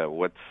 Brent,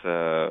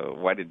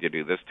 why did you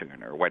do this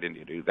tune, or why didn't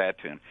you do that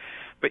tune?"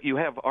 But you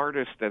have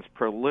artists as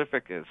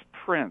prolific as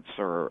Prince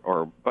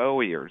or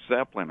Bowie or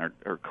Zeppelin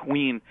or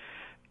Queen.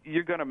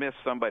 You're going to miss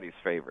somebody's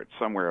favorite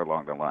somewhere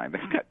along the line.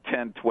 They've got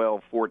 10,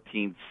 12,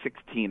 14,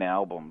 16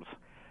 albums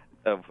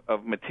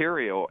of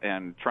material,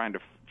 and trying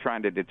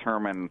to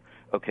determine,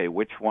 okay,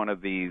 which one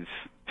of these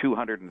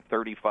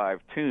 235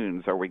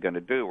 tunes are we going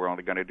to do? We're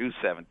only going to do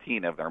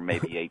 17 of them, or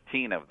maybe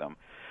 18 of them.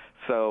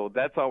 So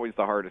that's always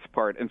the hardest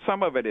part. And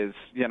some of it is,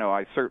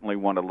 I certainly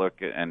want to look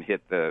and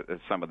hit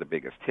some of the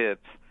biggest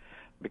hits,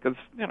 because,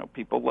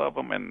 people love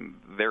them, and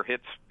they're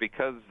hits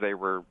because they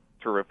were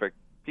terrific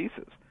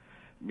pieces.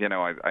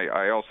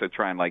 I also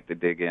try and like to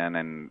dig in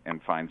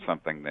and find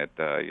something that,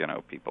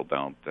 people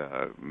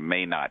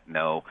may not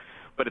know.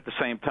 But at the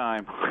same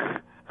time,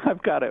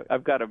 I've got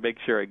to make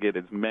sure I get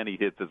as many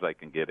hits as I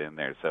can get in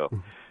there. So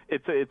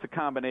it's a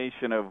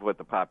combination of what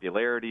the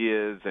popularity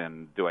is,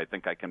 and do I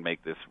think I can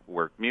make this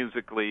work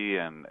musically,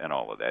 and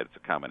all of that. It's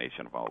a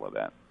combination of all of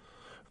that.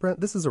 Brent,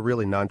 this is a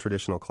really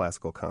non-traditional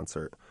classical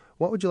concert.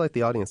 What would you like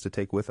the audience to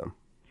take with them?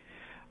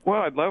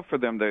 Well, I'd love for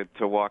them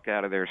to walk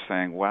out of there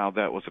saying, wow,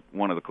 that was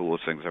one of the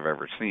coolest things I've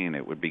ever seen.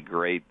 It would be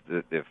great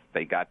if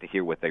they got to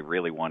hear what they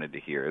really wanted to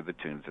hear, the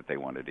tunes that they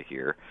wanted to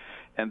hear,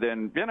 and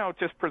then,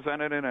 just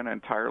present it in an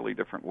entirely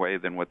different way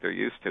than what they're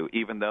used to,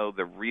 even though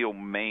the real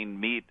main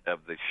meat of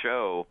the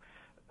show,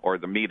 or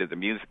the meat of the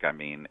music,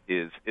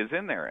 is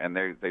in there. And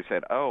they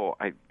said, oh,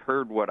 I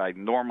heard what I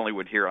normally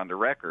would hear on the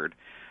record,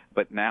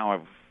 but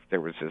now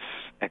there was this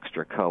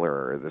extra color,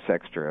 or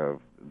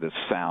this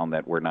sound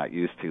that we're not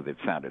used to that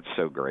sounded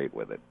so great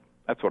with it.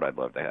 That's what I'd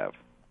love to have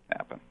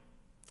happen.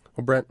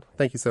 Well, Brent,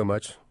 thank you so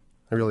much.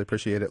 I really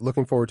appreciate it.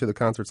 Looking forward to the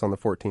concerts on the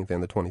 14th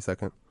and the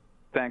 22nd.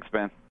 Thanks,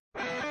 Ben.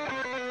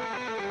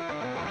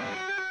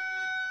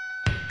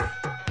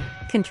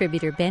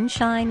 Contributor Ben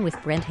Shine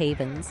with Brent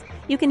Havens.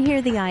 You can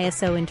hear the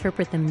ISO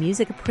interpret the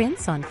music of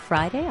Prince on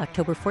Friday,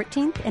 October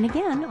 14th, and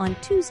again on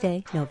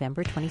Tuesday,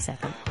 November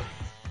 22nd.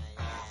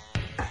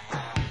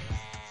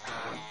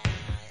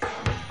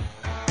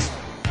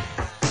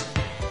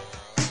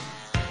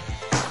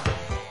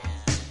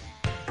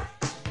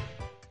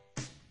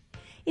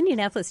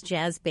 Indianapolis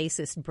jazz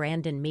bassist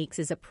Brandon Meeks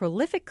is a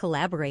prolific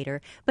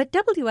collaborator, but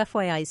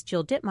WFYI's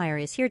Jill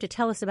Dittmeyer is here to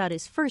tell us about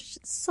his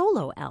first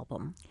solo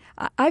album.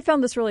 I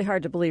found this really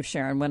hard to believe,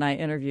 Sharon, when I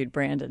interviewed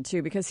Brandon,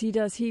 too, because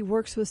he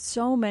works with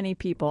so many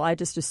people. I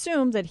just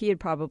assumed that he had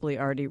probably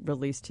already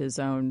released his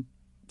own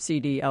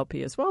CD,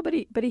 LP as well, but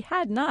he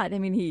had not.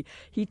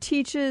 He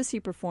teaches, he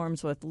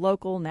performs with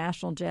local,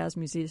 national jazz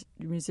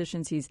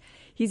musicians. He's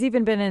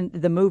even been in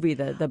the movie,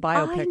 the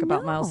biopic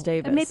about Miles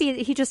Davis.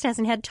 Maybe he just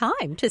hasn't had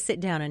time to sit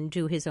down and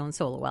do his own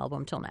solo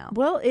album till now.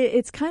 Well,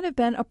 it's kind of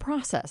been a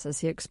process, as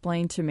he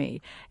explained to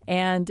me.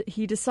 And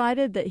he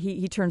decided that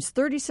he turns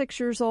 36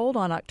 years old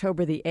on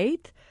October the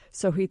 8th.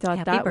 So he thought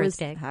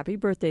happy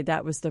birthday.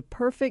 That was the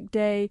perfect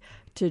day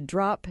to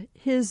drop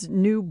his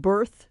new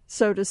birth,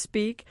 so to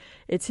speak.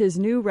 It's his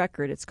new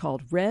record. It's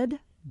called Red,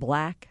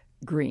 Black,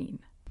 Green.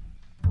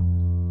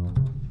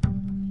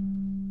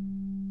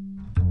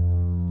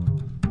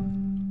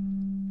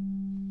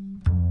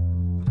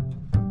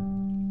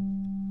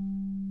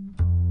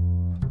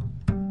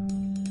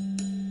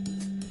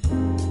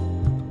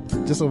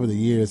 Just over the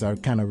years,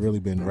 I've kind of really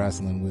been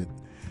wrestling with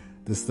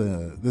this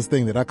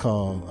thing that I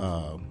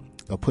call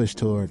a push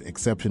toward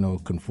exceptional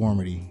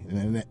conformity,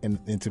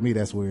 and to me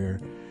that's where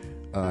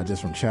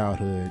just from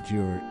childhood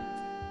you're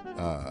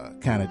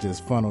kind of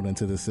just funneled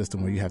into the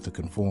system where you have to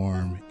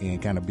conform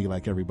and kind of be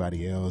like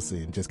everybody else,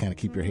 and just kind of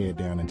keep your head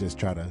down and just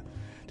try to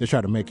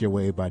make your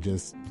way by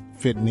just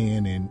fitting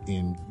in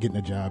and getting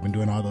a job and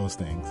doing all those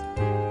things.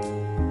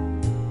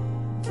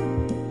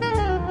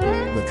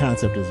 The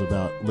concept is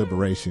about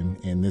liberation,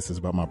 and this is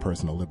about my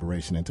personal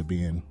liberation into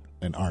being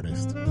an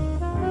artist.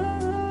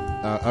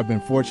 I've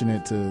been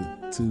fortunate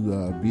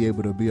to be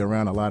able to be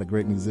around a lot of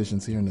great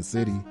musicians here in the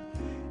city,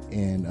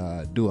 and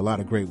do a lot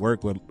of great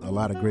work with a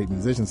lot of great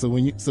musicians. So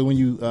when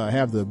you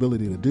have the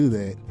ability to do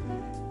that,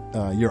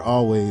 you're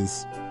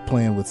always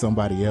playing with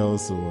somebody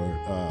else or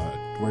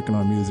working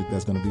on music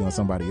that's going to be on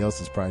somebody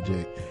else's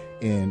project,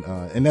 and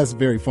that's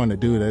very fun to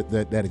do.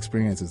 That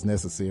experience is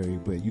necessary,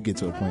 but you get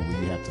to a point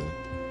where you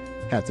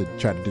have to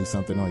try to do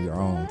something on your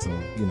own. So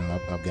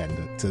I've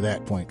gotten to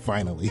that point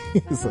finally.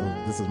 So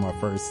this is my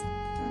first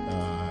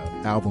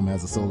album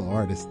as a solo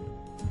artist.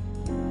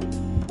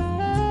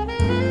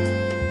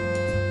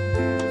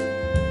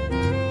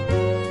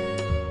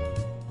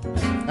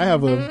 I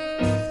have a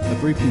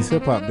 3-piece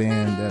hip-hop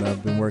band that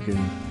I've been working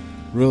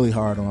really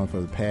hard on for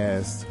the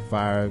past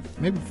 5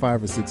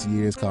 or 6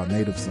 years, called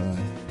Native Son.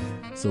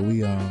 So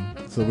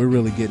we're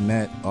really getting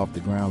that off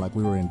the ground. Like,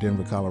 we were in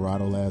Denver,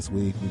 Colorado last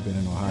week. We've been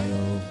in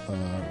Ohio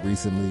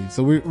recently.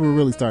 So we're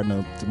really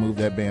starting to move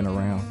that band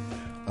around.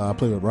 I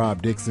play with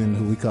Rob Dixon,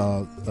 who we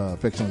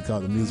affectionately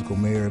call the musical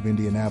mayor of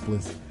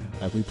Indianapolis.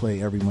 Like, we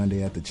play every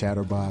Monday at the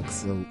Chatterbox.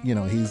 So,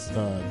 he's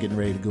getting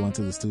ready to go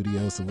into the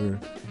studio. So we're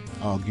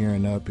all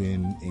gearing up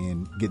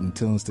and getting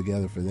tunes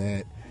together for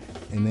that.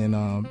 And then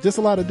just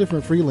a lot of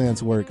different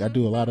freelance work. I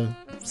do a lot of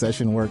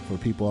session work for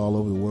people all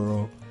over the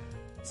world.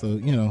 So,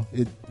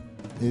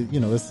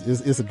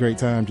 it's a great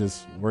time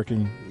just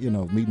working,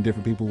 meeting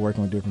different people,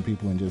 working with different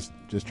people, and just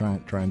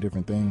trying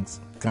different things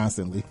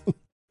constantly.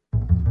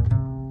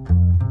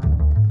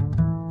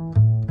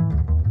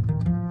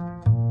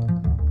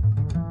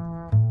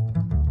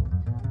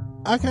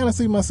 I kind of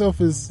see myself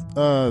as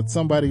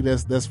somebody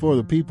that's for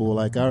the people.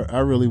 Like, I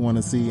really want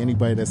to see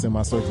anybody that's in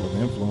my circle of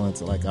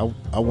influence. Like, I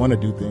want to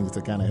do things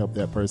to kind of help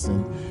that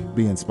person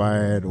be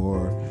inspired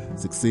or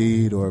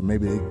succeed, or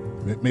maybe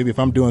if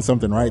I'm doing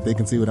something right, they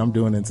can see what I'm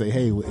doing and say,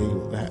 hey,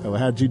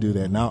 how'd you do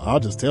that? Now I'll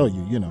just tell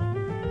you,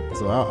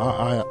 So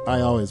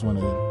I always want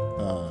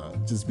to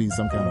just be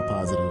some kind of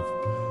positive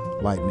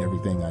light in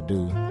everything I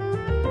do.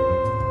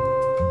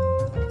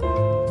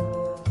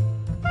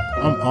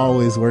 I'm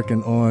always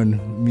working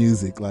on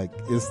music. Like,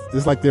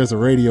 it's like there's a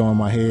radio in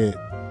my head.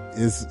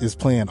 It's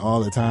playing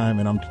all the time,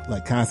 and I'm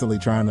like constantly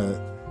trying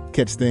to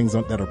catch things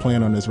that are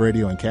playing on this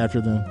radio and capture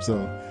them. So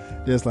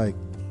there's like,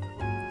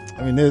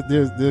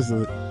 there's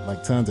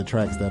like tons of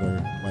tracks that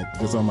are like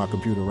just on my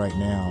computer right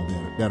now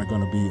that are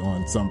going to be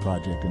on some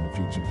project in the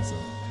future. So.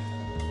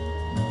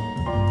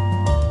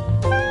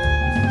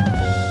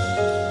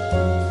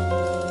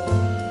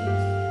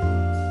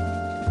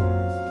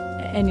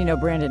 And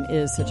Brandon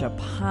is such a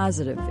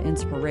positive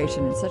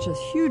inspiration and such a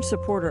huge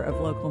supporter of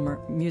local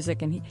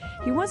music, and he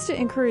wants to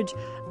encourage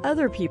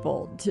other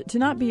people to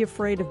not be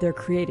afraid of their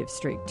creative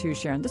streak too,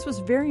 Sharon. This was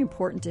very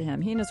important to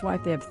him. He and his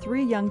wife, they have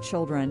 3 young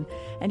children,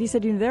 and he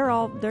said,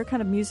 they're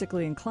kind of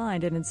musically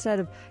inclined, and instead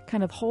of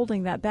kind of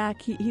holding that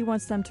back, he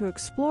wants them to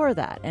explore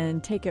that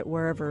and take it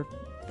wherever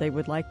they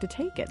would like to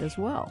take it as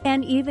well.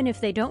 And even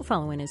if they don't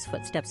follow in his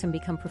footsteps and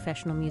become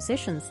professional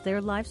musicians,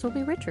 their lives will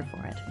be richer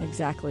for it.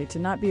 Exactly. To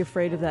not be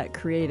afraid of that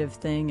creative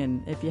thing,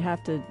 and if you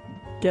have to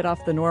get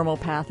off the normal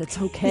path, it's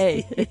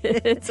okay.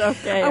 It's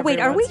okay. Oh, wait,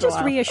 are we just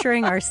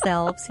reassuring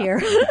ourselves here?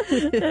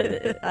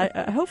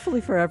 Hopefully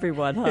for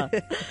everyone, huh?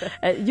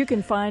 You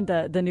can find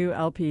the new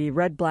LP,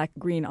 Red, Black,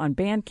 Green, on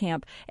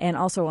Bandcamp and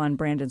also on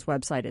Brandon's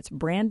website. It's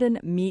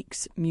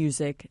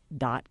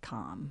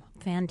brandonmeeksmusic.com.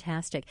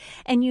 Fantastic.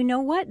 And you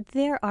know what?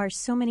 There are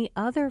so many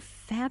other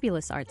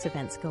fabulous arts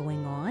events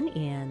going on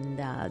in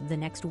the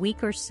next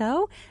week or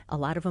so. A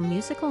lot of them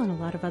musical and a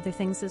lot of other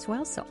things as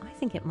well. So I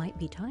think it might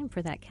be time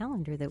for that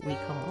calendar that we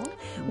call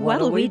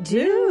What'll We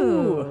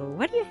Do?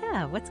 What do you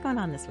have? What's going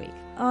on this week?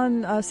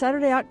 On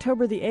Saturday,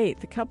 October the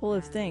 8th, a couple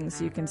of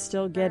things you can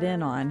still get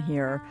in on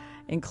here,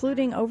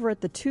 including over at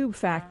the Tube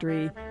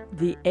Factory,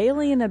 the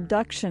alien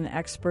abduction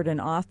expert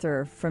and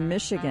author from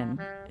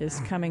Michigan is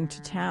coming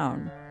to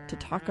town to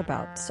talk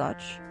about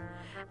such.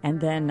 And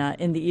then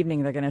in the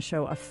evening, they're going to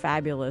show a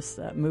fabulous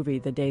movie,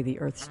 The Day the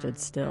Earth Stood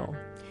Still.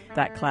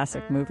 That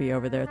classic movie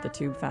over there at the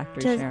Tube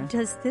Factory, Sharon.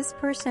 Does this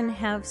person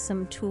have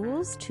some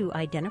tools to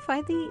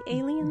identify the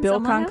aliens? Bill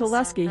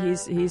Konkoleski,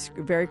 he's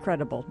very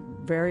credible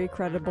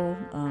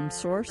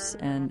source,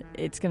 and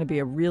it's going to be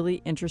a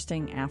really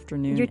interesting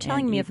afternoon. You're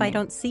telling me evening. If I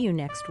don't see you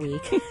next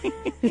week.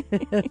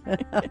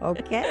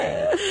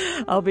 Okay.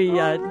 I'll be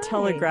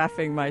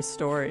telegraphing my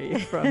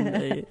story from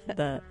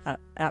the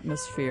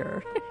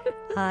atmosphere.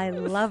 I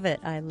love it.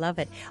 I love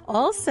it.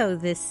 Also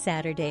this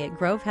Saturday at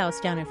Grove House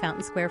down in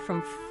Fountain Square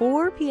from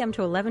 4 p.m.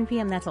 to 11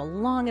 p.m. That's a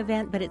long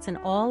event, but it's an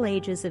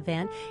all-ages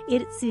event.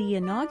 It's the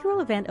inaugural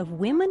event of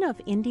Women of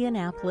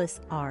Indianapolis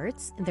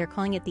Arts. They're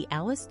calling it the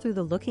Alice Through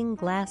the Looking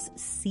Glass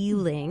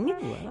Ceiling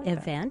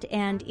event.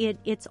 And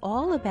it's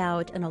all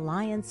about an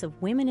alliance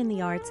of women in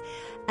the arts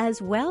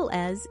as well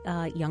as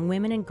young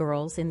women and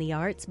girls in the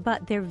arts.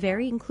 But they're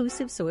very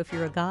inclusive, so if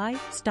you're a guy,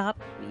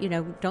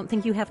 don't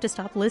think you have to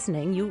stop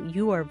listening.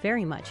 You are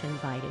very much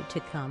invited to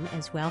come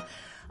as well.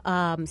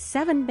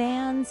 7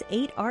 bands,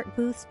 8 art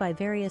booths by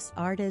various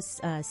artists,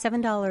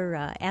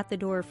 $7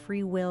 at-the-door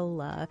free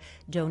will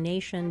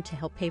donation to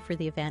help pay for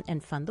the event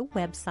and fund the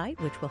website,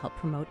 which will help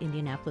promote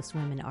Indianapolis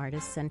women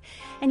artists. And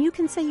you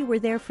can say you were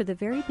there for the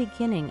very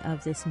beginning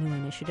of this new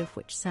initiative,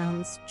 which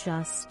sounds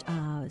just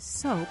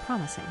so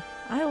promising.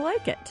 I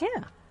like it.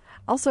 Yeah.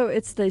 Also,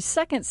 it's the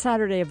second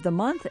Saturday of the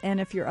month, and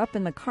if you're up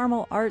in the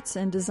Carmel Arts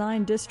and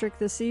Design District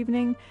this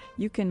evening,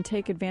 you can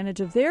take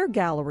advantage of their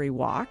gallery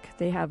walk.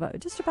 They have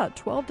just about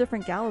 12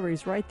 different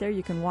galleries right there.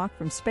 You can walk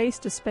from space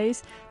to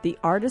space. The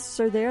artists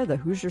are there. The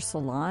Hoosier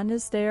Salon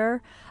is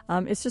there.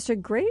 It's just a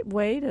great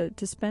way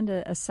to spend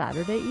a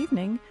Saturday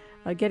evening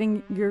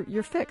getting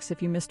your fix.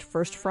 If you missed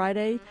First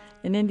Friday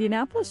in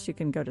Indianapolis, you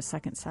can go to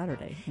Second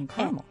Saturday in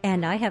Carmel.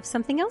 And I have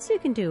something else you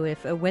can do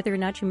if whether or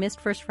not you missed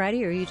First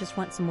Friday or you just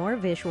want some more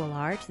visual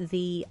art.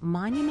 The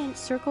Monument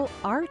Circle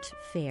Art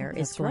Fair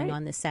is going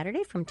on this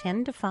Saturday from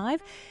 10 to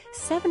 5.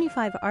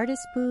 75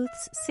 artist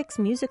booths, 6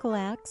 musical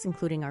acts,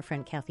 including our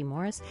friend Kathy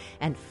Morris,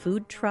 and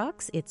food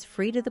trucks. It's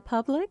free to the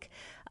public.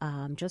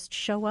 Just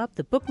show up.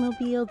 The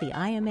Bookmobile, the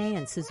IMA,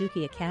 and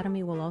Suzuki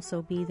Academy will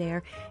also be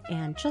there.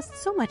 And just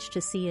so much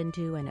to see and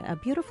do, and a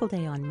beautiful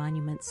day on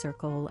Monument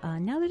Circle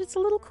now that it's a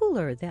little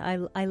cooler.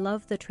 I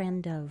love the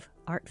trend of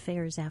art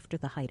fairs after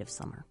the height of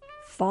summer.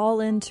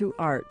 Fall into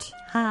art,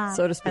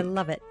 so to speak. I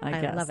love it.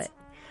 I guess. Love it.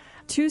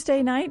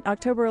 Tuesday night,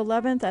 October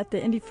 11th at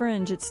the Indy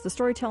Fringe. It's the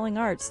Storytelling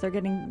Arts. They're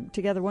getting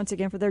together once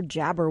again for their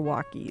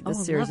Jabberwocky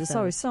this series. It's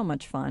always so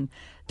much fun.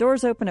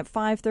 Doors open at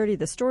 5:30.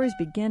 The stories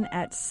begin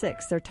at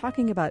 6. They're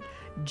talking about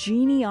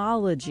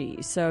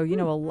genealogy. So, a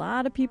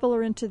lot of people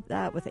are into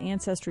that with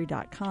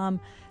Ancestry.com.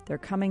 They're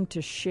coming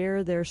to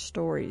share their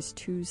stories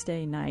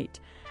Tuesday night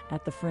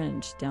at the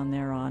Fringe down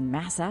there on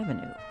Mass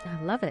Avenue.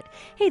 I love it.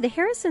 Hey, the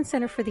Harrison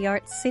Center for the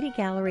Arts, City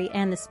Gallery,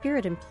 and the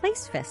Spirit and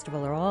Place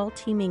Festival are all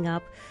teaming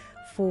up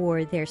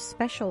for their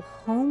special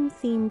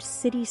home-themed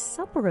city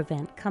supper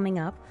event coming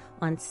up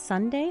on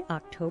Sunday,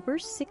 October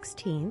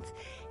 16th.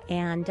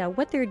 And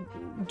what they're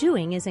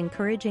doing is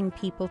encouraging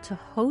people to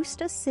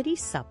host a city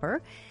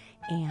supper.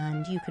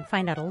 And you can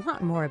find out a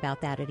lot more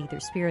about that at either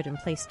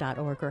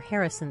spiritandplace.org or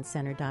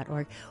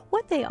harrisoncenter.org.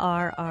 What they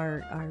are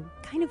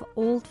kind of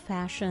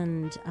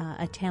old-fashioned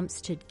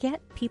attempts to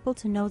get people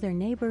to know their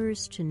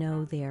neighbors, to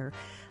know their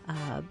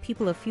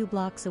people a few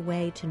blocks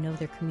away, to know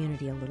their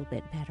community a little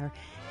bit better.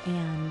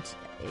 And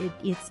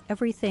it's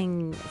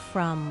everything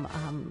from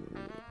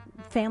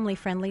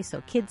family-friendly,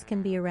 so kids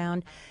can be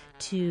around,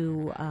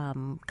 to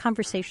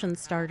conversation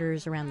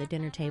starters around the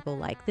dinner table,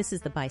 like, this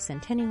is the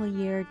bicentennial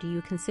year. Do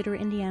you consider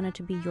Indiana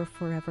to be your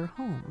forever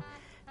home?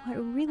 A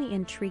really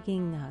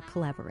intriguing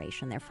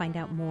collaboration there. Find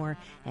out more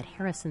at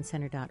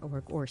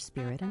harrisoncenter.org or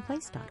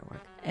spiritandplace.org.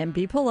 And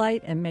be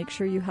polite and make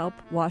sure you help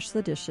wash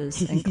the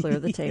dishes and clear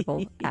the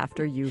table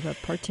after you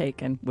have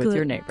partaken with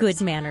your neighbors.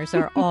 Good manners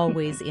are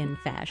always in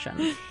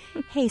fashion.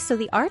 Hey, so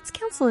the Arts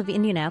Council of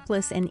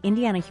Indianapolis and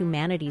Indiana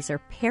Humanities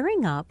are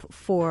pairing up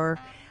for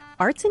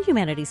Arts and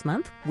Humanities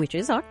Month, which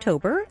is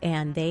October,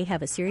 and they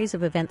have a series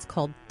of events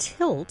called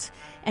Tilt.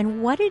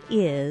 And what it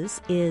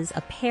is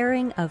a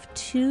pairing of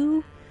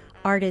 2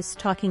 artists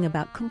talking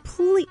about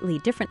completely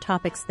different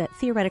topics that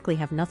theoretically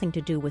have nothing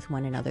to do with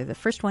one another. The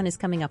first one is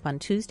coming up on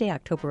Tuesday,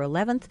 October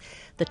 11th.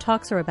 The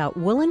talks are about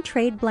woolen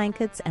trade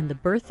blankets and the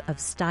birth of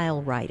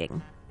style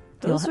writing.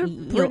 Those are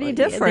pretty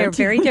different. They're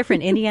very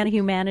different.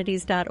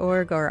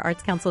 IndianaHumanities.org or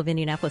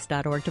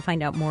ArtsCouncilOfIndianapolis.org to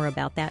find out more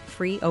about that.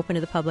 Free, open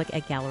to the public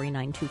at Gallery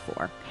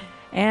 924.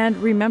 And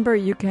remember,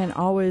 you can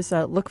always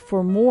look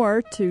for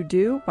more to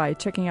do by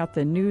checking out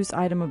the news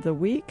item of the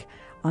week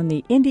on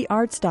the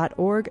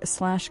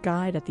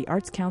indyarts.org/guide at the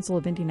Arts Council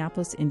of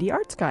Indianapolis Indy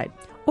Arts Guide.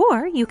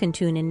 Or you can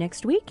tune in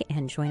next week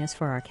and join us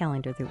for our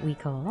calendar that we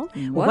call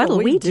What'll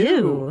We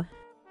Do?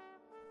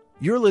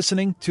 You're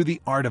listening to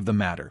The Art of the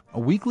Matter, a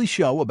weekly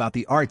show about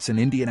the arts in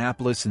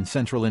Indianapolis and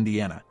Central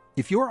Indiana.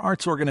 If your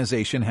arts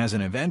organization has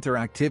an event or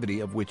activity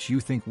of which you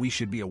think we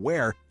should be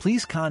aware,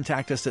 please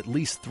contact us at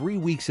least 3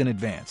 weeks in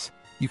advance.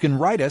 You can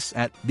write us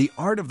at The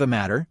Art of the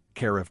Matter,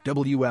 care of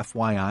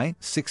WFYI,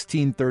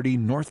 1630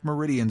 North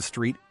Meridian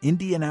Street,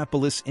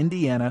 Indianapolis,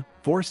 Indiana,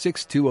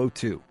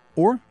 46202.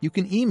 Or you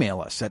can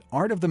email us at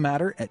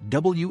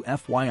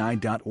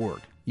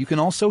artofthematter@wfyi.org. You can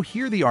also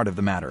hear The Art of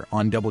the Matter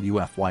on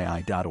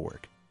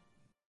WFYI.org.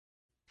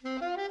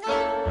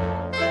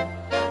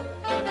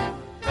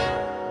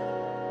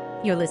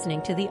 You're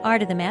listening to The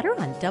Art of the Matter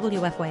on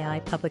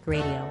WFYI Public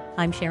Radio.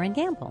 I'm Sharon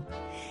Gamble.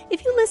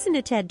 If you listen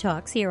to TED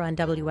Talks here on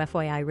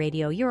WFYI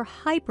Radio, you're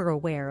hyper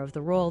aware of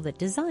the role that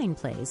design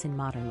plays in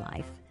modern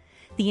life.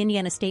 The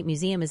Indiana State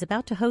Museum is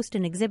about to host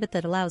an exhibit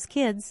that allows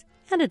kids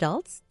and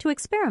adults to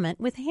experiment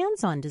with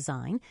hands-on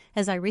design,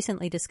 as I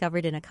recently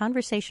discovered in a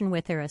conversation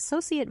with their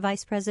Associate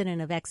Vice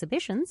President of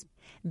Exhibitions,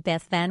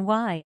 Beth Van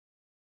Wy.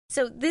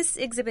 So this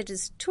exhibit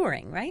is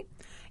touring, right?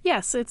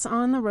 Yes, it's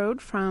on the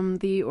road from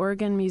the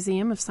Oregon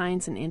Museum of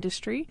Science and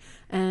Industry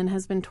and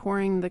has been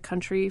touring the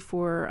country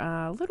for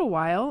a little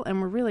while, and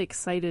we're really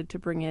excited to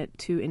bring it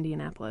to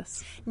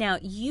Indianapolis. Now,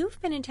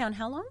 you've been in town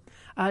how long?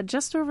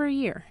 Just over a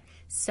year.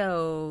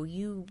 So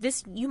you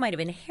might have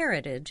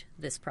inherited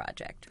this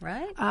project,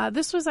 right?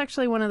 This was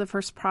actually one of the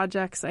first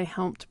projects I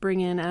helped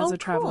bring in as a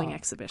traveling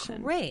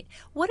exhibition. Great.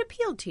 What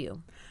appealed to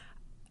you?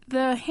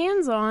 The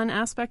hands-on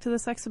aspect of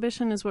this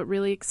exhibition is what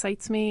really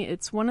excites me.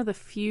 It's one of the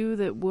few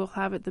that we'll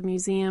have at the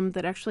museum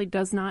that actually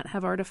does not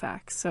have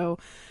artifacts. So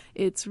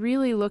it's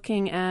really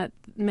looking at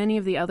many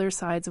of the other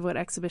sides of what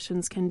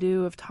exhibitions can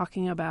do, of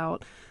talking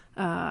about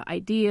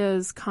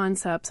ideas,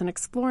 concepts, and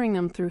exploring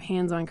them through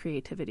hands-on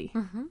creativity.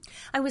 Mm-hmm.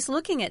 I was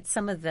looking at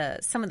some of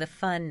the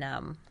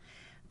fun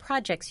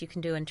projects you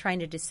can do and trying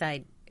to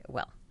decide.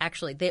 Well,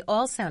 actually, they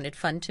all sounded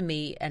fun to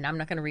me, and I'm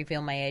not going to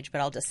reveal my age, but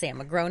I'll just say I'm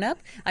a grown-up.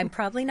 I'm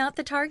probably not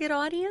the target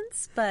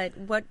audience, but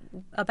what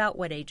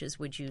ages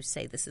would you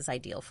say this is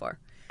ideal for?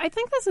 I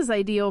think this is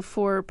ideal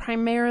for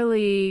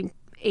primarily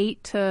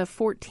 8 to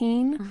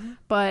 14,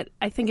 but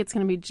I think it's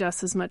going to be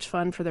just as much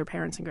fun for their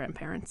parents and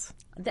grandparents.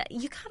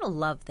 You kind of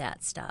love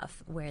that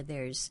stuff where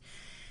there's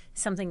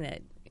something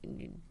that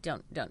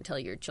don't tell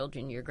your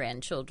children, your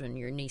grandchildren,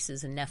 your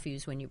nieces and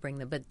nephews when you bring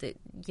them, but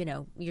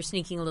you're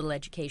sneaking a little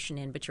education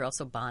in, but you're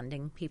also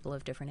bonding people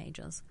of different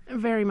ages.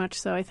 Very much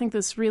so. I think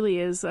this really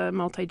is a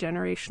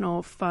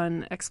multi-generational,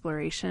 fun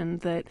exploration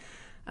that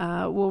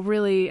will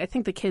really, I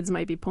think the kids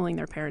might be pulling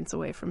their parents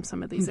away from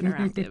some of these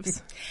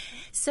interactives.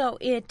 So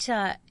it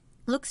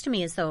looks to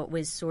me as though it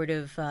was sort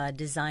of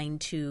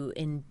designed to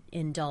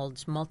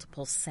indulge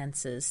multiple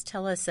senses.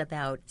 Tell us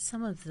about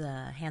some of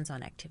the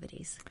hands-on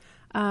activities.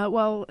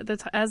 Well,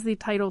 as the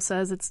title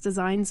says, it's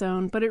Design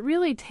Zone, but it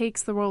really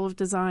takes the role of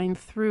design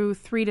through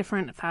 3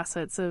 different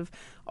facets of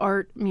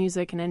art,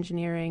 music, and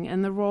engineering,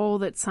 and the role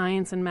that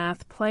science and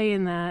math play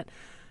in that,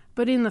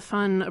 but in the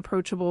fun,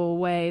 approachable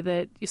way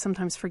that you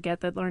sometimes forget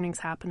that learning's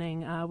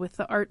happening. With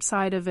the art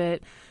side of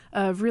it,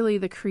 really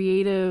the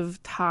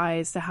creative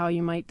ties to how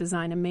you might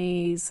design a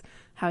maze,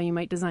 how you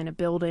might design a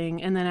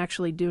building, and then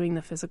actually doing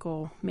the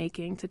physical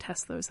making to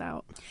test those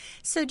out.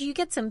 So do you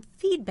get some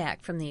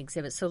feedback from the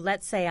exhibit? So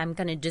let's say I'm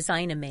going to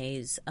design a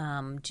maze.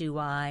 Do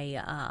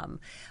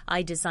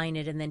I design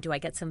it, and then do I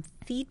get some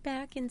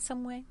feedback in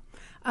some way?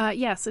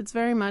 Yes, it's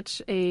very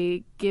much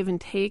a give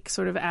and take.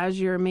 Sort of as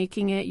you're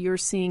making it, you're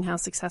seeing how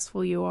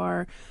successful you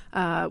are.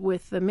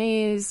 With the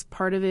maze,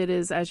 part of it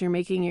is as you're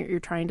making it, you're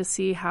trying to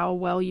see how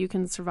well you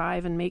can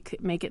survive and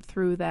make it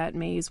through that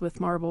maze with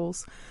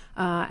marbles.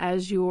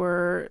 As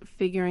you're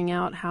figuring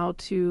out how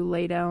to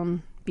lay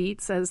down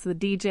beats, as the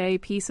DJ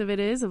piece of it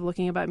is, of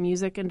looking about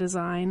music and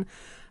design,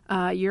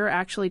 you're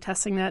actually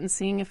testing that and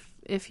seeing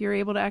if you're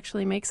able to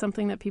actually make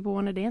something that people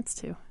want to dance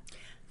to.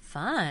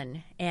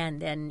 Fun.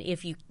 And then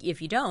if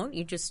you don't,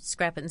 you just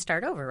scrap it and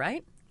start over,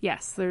 right?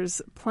 Yes,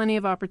 there's plenty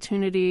of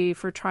opportunity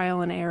for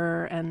trial and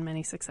error and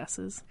many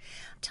successes.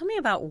 Tell me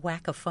about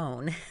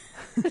Whack-A-Phone.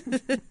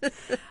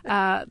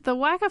 The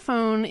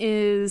Whack-A-Phone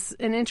is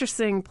an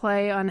interesting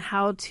play on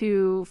how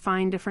to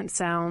find different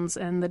sounds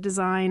and the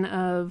design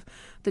of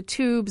the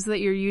tubes that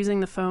you're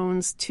using the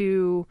phones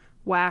to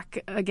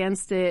whack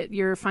against it.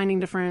 You're finding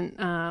different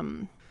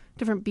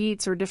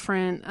beats or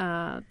different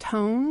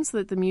tones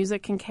that the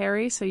music can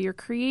carry. So you're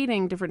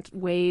creating different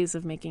ways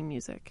of making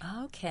music.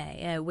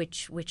 Okay,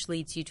 which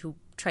leads you to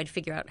try to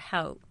figure out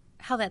how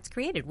that's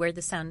created,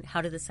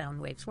 how do the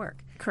sound waves work?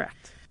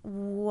 Correct.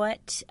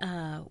 Is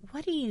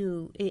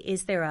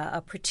there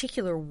a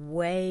particular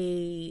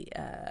way,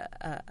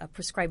 a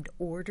prescribed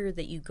order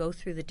that you go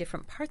through the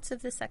different parts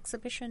of this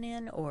exhibition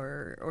in,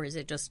 or is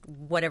it just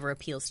whatever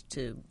appeals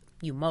to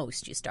you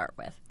most you start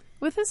with?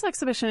 With this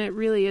exhibition, it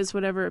really is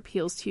whatever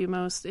appeals to you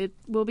most. It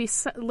will be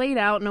laid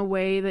out in a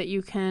way that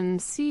you can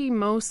see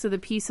most of the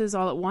pieces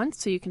all at once,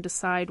 so you can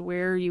decide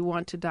where you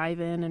want to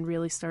dive in and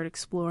really start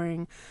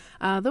exploring.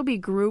 They'll be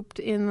grouped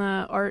in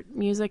the art,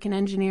 music, and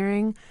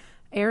engineering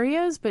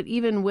areas, but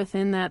even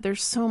within that,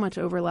 there's so much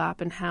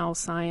overlap in how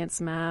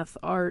science, math,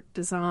 art,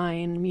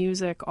 design,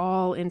 music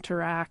all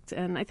interact.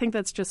 And I think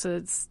that's just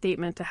a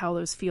statement to how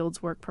those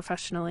fields work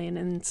professionally and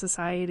in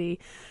society,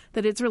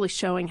 that it's really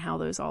showing how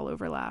those all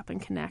overlap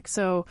and connect.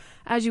 So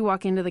as you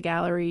walk into the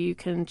gallery, you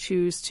can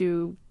choose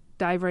to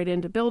dive right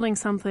into building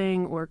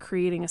something or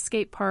creating a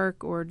skate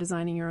park or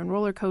designing your own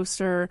roller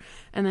coaster,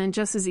 and then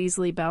just as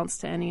easily bounce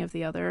to any of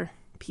the other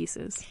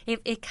pieces.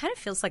 It kind of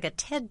feels like a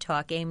TED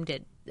Talk aimed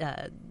at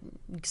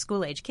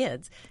school-age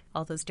kids,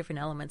 all those different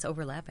elements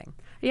overlapping.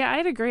 Yeah,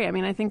 I'd agree. I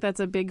mean, I think that's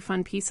a big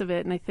fun piece of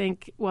it, and I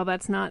think while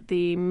that's not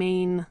the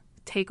main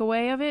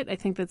takeaway of it, I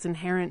think that's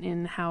inherent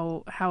in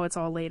how it's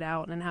all laid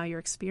out and how you're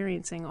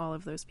experiencing all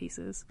of those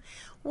pieces.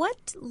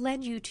 What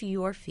led you to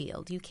your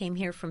field? You came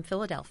here from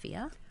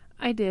Philadelphia.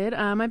 I did.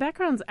 My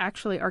background's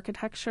actually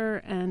architecture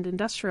and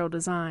industrial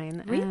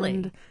design. Really?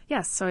 And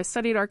yes, so I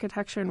studied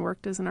architecture and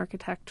worked as an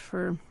architect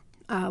for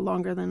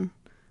longer than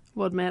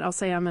we'll admit. I'll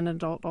say I'm an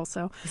adult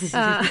also.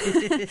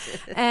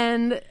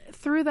 And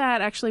through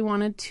that, actually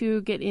wanted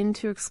to get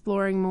into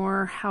exploring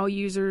more how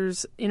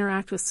users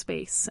interact with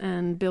space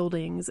and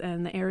buildings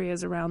and the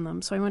areas around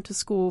them. So I went to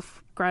school,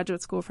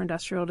 graduate school for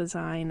industrial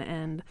design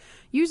and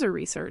user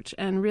research,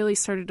 and really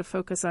started to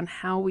focus on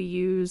how we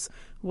use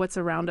what's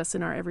around us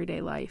in our everyday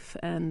life.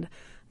 And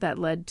that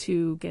led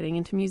to getting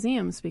into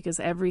museums, because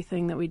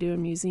everything that we do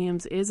in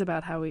museums is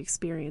about how we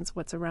experience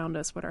what's around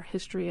us, what our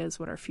history is,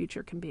 what our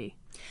future can be.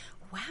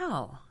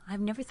 Wow. I've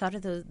never thought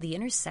of the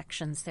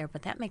intersections there,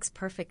 but that makes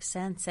perfect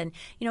sense. And,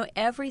 you know,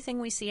 everything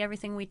we see,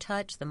 everything we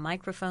touch, the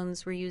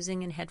microphones we're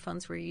using and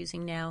headphones we're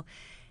using now,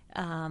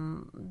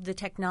 the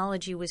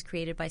technology was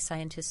created by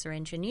scientists or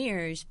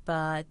engineers,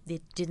 but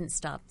it didn't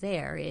stop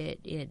there.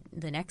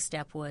 The next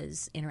step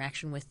was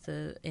interaction with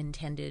the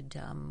intended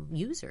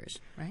users,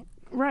 right?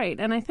 Right.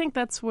 And I think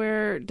that's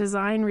where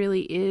design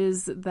really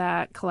is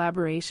that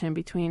collaboration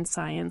between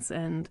science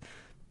and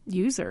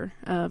user,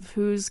 of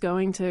who's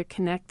going to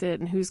connect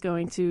it and who's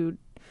going to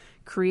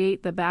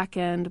create the back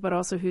end, but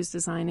also who's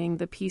designing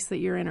the piece that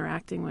you're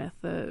interacting with,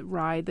 the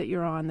ride that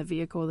you're on, the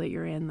vehicle that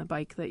you're in, the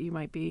bike that you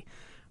might be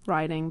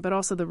riding, but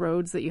also the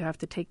roads that you have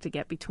to take to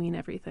get between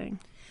everything.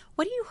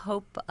 What do you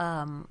hope,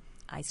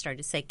 I started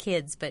to say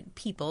kids, but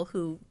people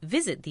who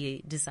visit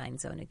the Design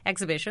Zone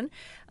exhibition,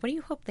 what do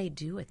you hope they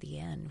do at the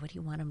end? What do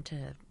you want them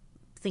to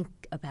think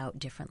about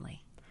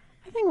differently?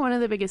 I think one of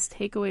the biggest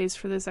takeaways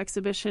for this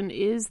exhibition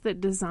is that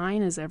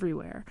design is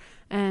everywhere,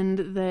 and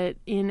that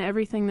in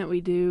everything that we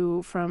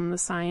do, from the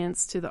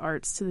science to the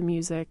arts to the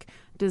music,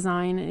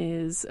 design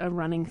is a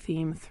running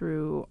theme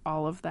through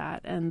all of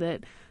that, and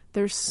that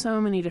there's so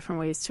many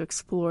different ways to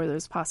explore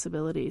those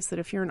possibilities, that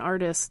if you're an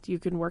artist, you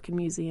can work in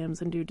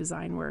museums and do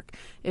design work.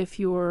 If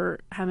you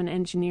have an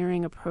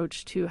engineering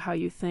approach to how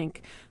you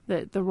think,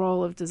 that the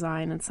role of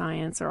design and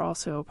science are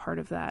also a part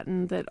of that,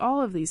 and that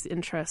all of these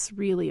interests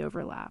really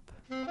overlap.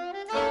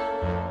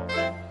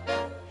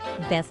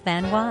 Beth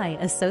Van Wy,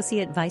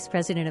 Associate Vice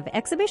President of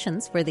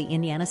Exhibitions for the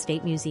Indiana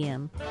State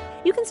Museum.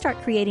 You can start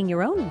creating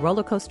your own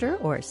roller coaster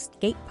or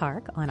skate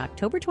park on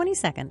October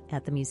 22nd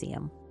at the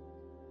museum.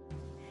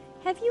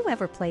 Have you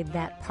ever played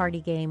that party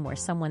game where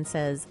someone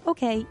says,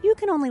 okay, you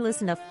can only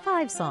listen to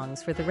 5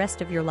 songs for the rest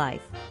of your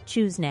life.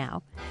 Choose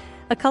now.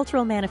 A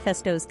Cultural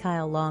Manifesto's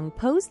Kyle Long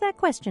posed that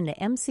question to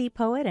MC,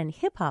 poet, and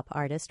hip-hop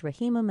artist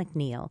Rahima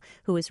McNeil,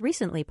 who was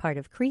recently part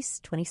of Crease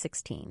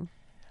 2016.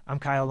 I'm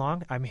Kyle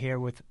Long. I'm here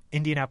with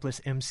Indianapolis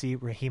MC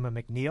Rahima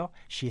McNeil.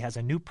 She has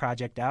a new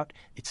project out.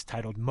 It's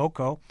titled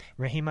Moko.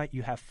 Rahima,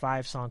 you have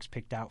 5 songs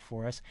picked out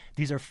for us.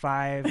 These are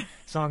 5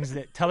 songs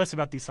that tell us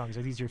about these songs.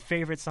 Are these your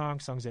favorite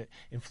songs that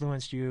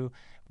influenced you?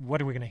 What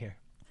are we going to hear?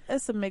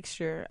 It's a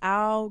mixture.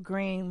 Al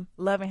Green,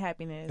 Love and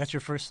Happiness. That's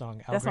your first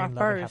song. Al That's Green,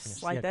 my Love and first.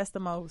 Happiness. Like, that's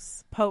the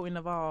most potent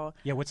of all.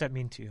 Yeah, what's that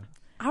mean to you?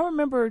 I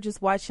remember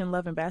just watching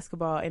Love and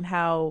Basketball and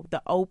how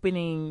the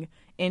opening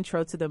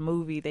intro to the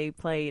movie, they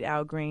played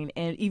Al Green.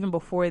 And even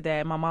before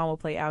that, my mom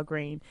would play Al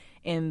Green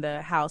in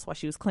the house while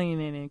she was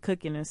cleaning and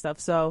cooking and stuff.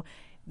 So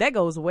that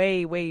goes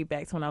way, way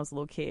back to when I was a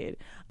little kid.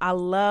 I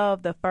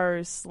love the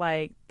first,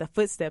 like, the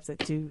footsteps that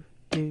do.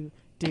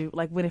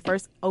 Like, when it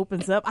first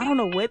opens up, I don't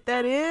know what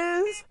that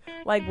is,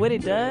 like, what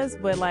it does,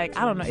 but, like,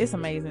 I don't know. It's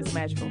amazing. It's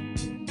magical.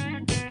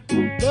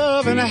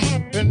 Love and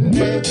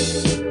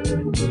happiness.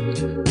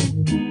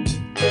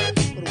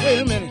 But wait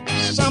a minute,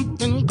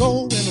 something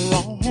going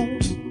wrong.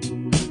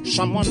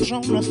 Someone's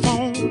on the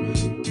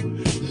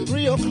phone,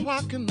 3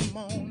 o'clock in the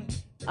morning.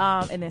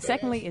 And then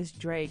secondly is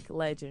Drake,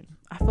 Legend.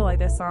 I feel like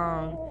that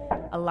song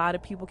a lot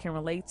of people can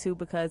relate to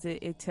because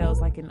it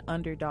tells like an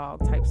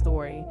underdog type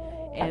story.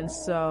 And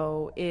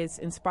so it's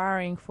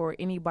inspiring for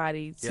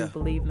anybody to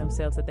believe in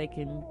themselves, that they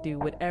can do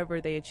whatever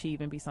they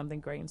achieve and be something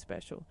great and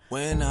special.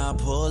 When I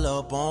pull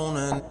up on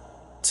her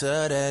to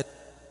that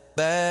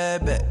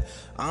baby,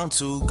 I'm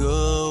too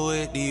good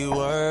with these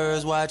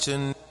words,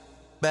 watching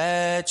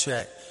bad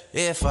track.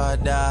 If I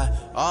die,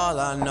 all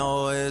I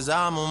know is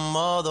I'm a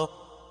mother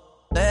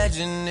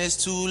legend.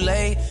 It's too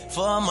late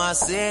for my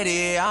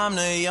city, I'm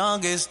the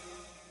youngest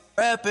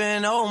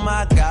reppin'. Oh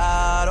my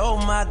God,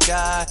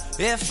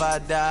 if I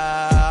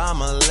die,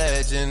 I'm a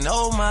legend.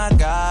 Oh my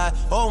God,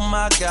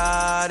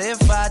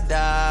 if I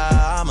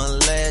die, I'm a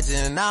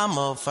legend. I'm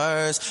a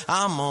first,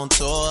 I'm on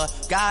tour,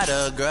 got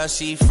a girl,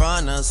 she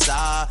from the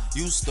side,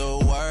 used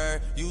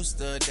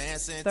to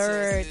dancing.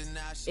 Third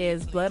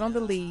is Blood on the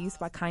Leaves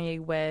by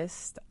Kanye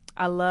West.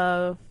 I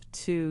love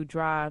to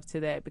drive to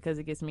that because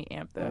it gets me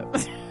amped up.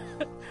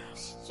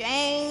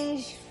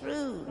 Strange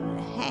fruit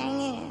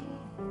hanging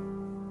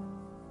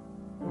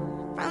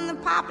from the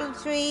poplar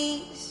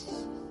trees.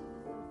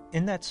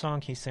 In that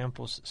song, he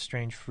samples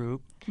 "Strange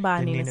Fruit" by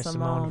the Nina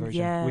Simone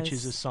version, yes. which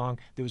is a song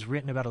that was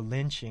written about a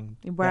lynching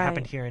right. that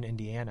happened here in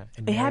Indiana.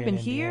 It happened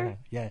here? Indiana.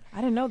 Yeah,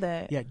 I didn't know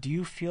that. Yeah, do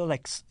you feel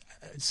like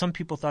some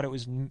people thought it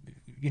was,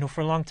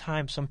 for a long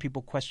time, some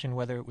people questioned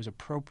whether it was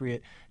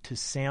appropriate to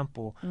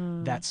sample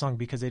that song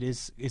because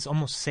it's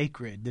almost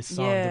sacred, this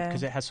song,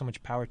 because it has so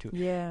much power to it.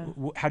 Yeah.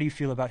 How do you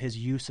feel about his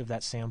use of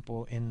that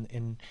sample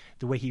in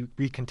the way he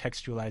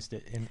recontextualized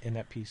it in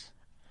that piece?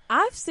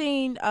 I've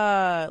seen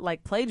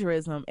like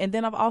plagiarism, and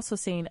then I've also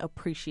seen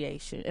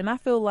appreciation. And I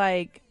feel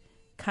like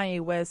Kanye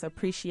West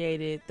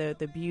appreciated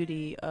the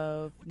beauty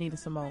of Nina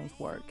Simone's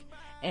work.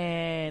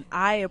 And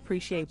I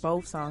appreciate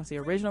both songs, the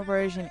original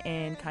version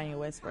and Kanye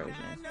West's version.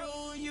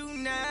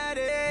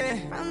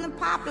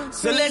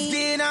 So let's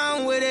get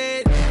on with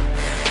it.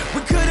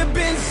 We could have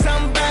been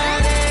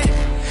somebody.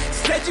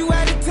 Said you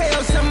had to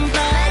tell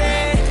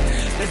somebody.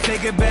 Let's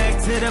take it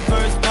back to the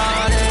first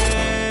party.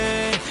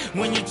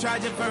 When you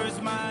tried your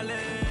first mile.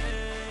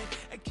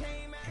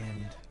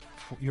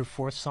 Your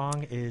fourth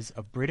song is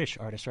a British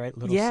artist, right?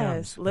 Little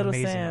Sims. Little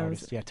amazing Sims.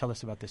 Artist. Yeah, tell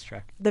us about this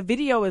track. The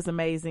video is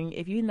amazing.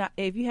 If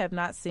you have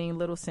not seen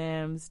Little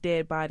Sims'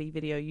 Dead Body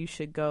video, you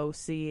should go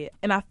see it.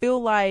 And I feel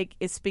like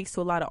it speaks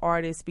to a lot of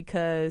artists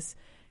because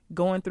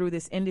going through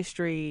this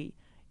industry,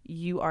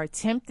 you are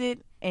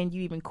tempted and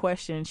you even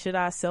question, should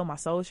I sell my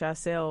soul? Should I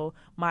sell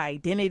my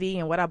identity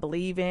and what I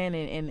believe in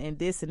and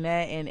this and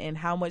that? And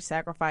how much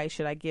sacrifice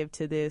should I give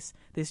to this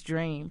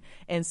dream?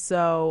 And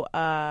so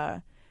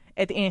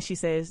at the end, she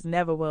says,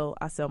 "Never will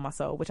I sell my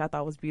soul," which I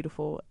thought was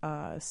beautiful.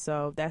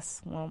 So that's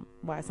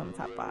why it's on the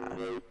top 5.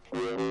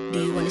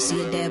 Do you want to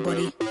see a dead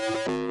body?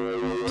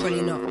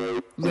 Probably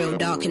not. Real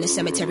dark in the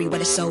cemetery where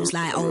the soul's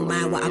like, oh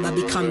my, what have I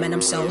become, man,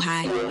 I'm so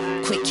high.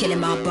 Quit killing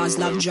my buzz,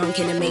 love drunk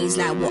in a maze,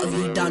 like, what have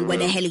you done? Where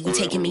the hell are you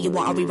taking me?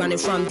 What are we running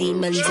from?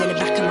 Demons in the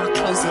back of my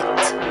closet.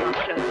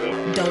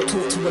 Don't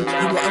talk to them.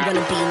 You wouldn't want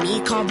to be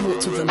me, can't walk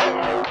to them.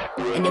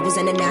 And it was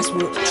in a nice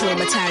walk,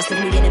 traumatized,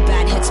 left me in a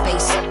bad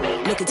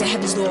headspace. Looking to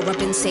heaven's door, I've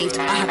been saved.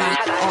 Have I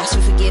asked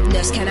for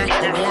forgiveness? Can I?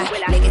 Or will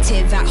I?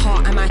 Negative at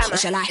heart, am I? Or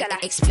shall I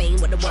explain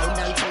what the world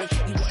done to me?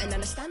 You wouldn't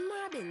understand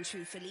where I've been,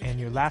 truthfully. And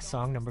your last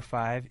song, number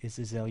 5, is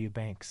Azalea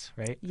Banks,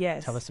 right?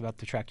 Yes. Tell us about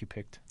the track you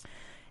picked.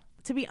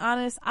 To be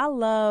honest, I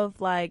love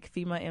like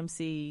female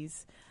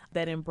MCs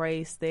that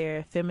embrace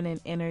their feminine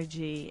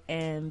energy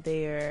and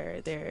their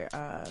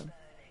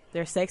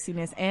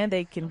sexiness, and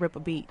they can rip a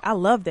beat. I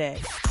love that.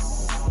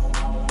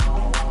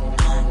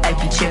 I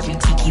be cherry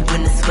tiki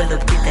when the swell up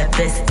with that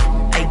vest.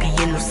 I be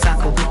in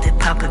Osaka with the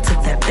papa,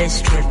 took that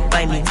best trip.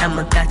 Buy me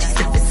Tamagotchi,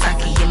 sipping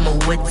sake in my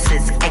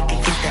wetsuits. I can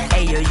get that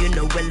air, you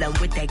know well I'm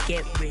with that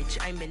get rich.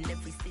 I'm in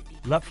every city.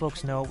 Let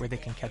folks know where they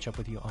can catch up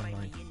with you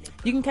online.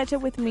 You can catch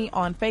up with me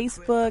on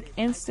Facebook,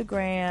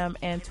 Instagram,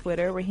 and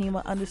Twitter,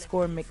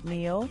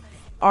 Rahima_McNeil,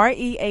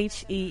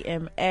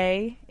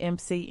 REHEMA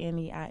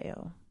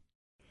MCNEIL.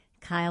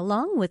 Kyle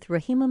Long with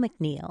Rahima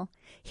McNeil.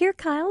 Hear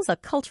Kyle's A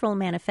Cultural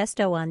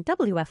Manifesto on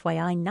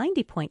WFYI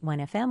 90.1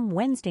 FM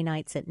Wednesday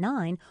nights at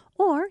 9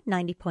 or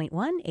 90.1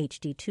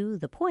 HD2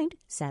 The Point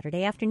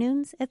Saturday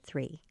afternoons at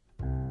 3.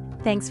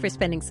 Thanks for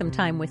spending some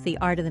time with The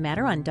Art of the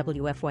Matter on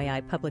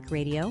WFYI Public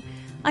Radio.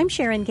 I'm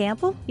Sharon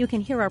Gamble. You can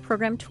hear our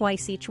program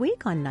twice each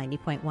week on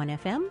 90.1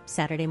 FM,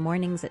 Saturday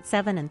mornings at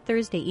 7 and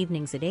Thursday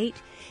evenings at 8.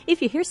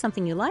 If you hear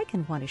something you like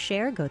and want to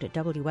share, go to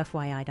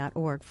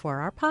WFYI.org for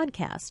our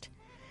podcast.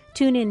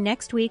 Tune in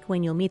next week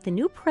when you'll meet the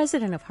new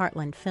president of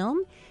Heartland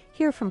Film,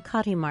 hear from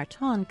Kati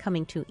Marton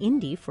coming to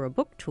Indy for a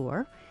book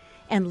tour,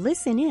 and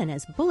listen in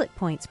as Bullet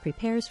Points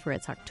prepares for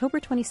its October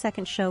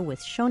 22nd show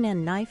with Shonen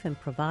Knife and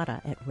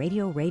Pravada at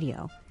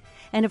Radio.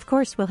 And of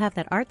course, we'll have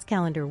that arts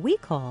calendar we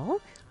call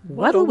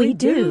What'll We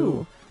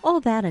Do? All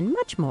that and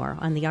much more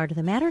on The Art of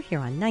the Matter here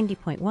on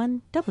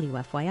 90.1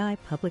 WFYI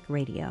Public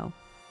Radio.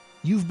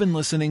 You've been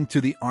listening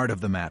to The Art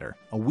of the Matter,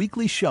 a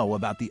weekly show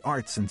about the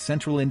arts in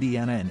Central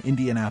Indiana and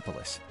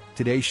Indianapolis.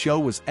 Today's show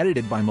was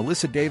edited by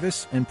Melissa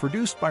Davis and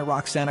produced by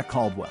Roxana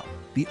Caldwell.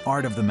 The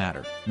Art of the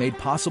Matter, made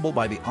possible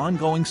by the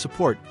ongoing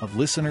support of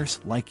listeners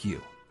like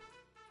you.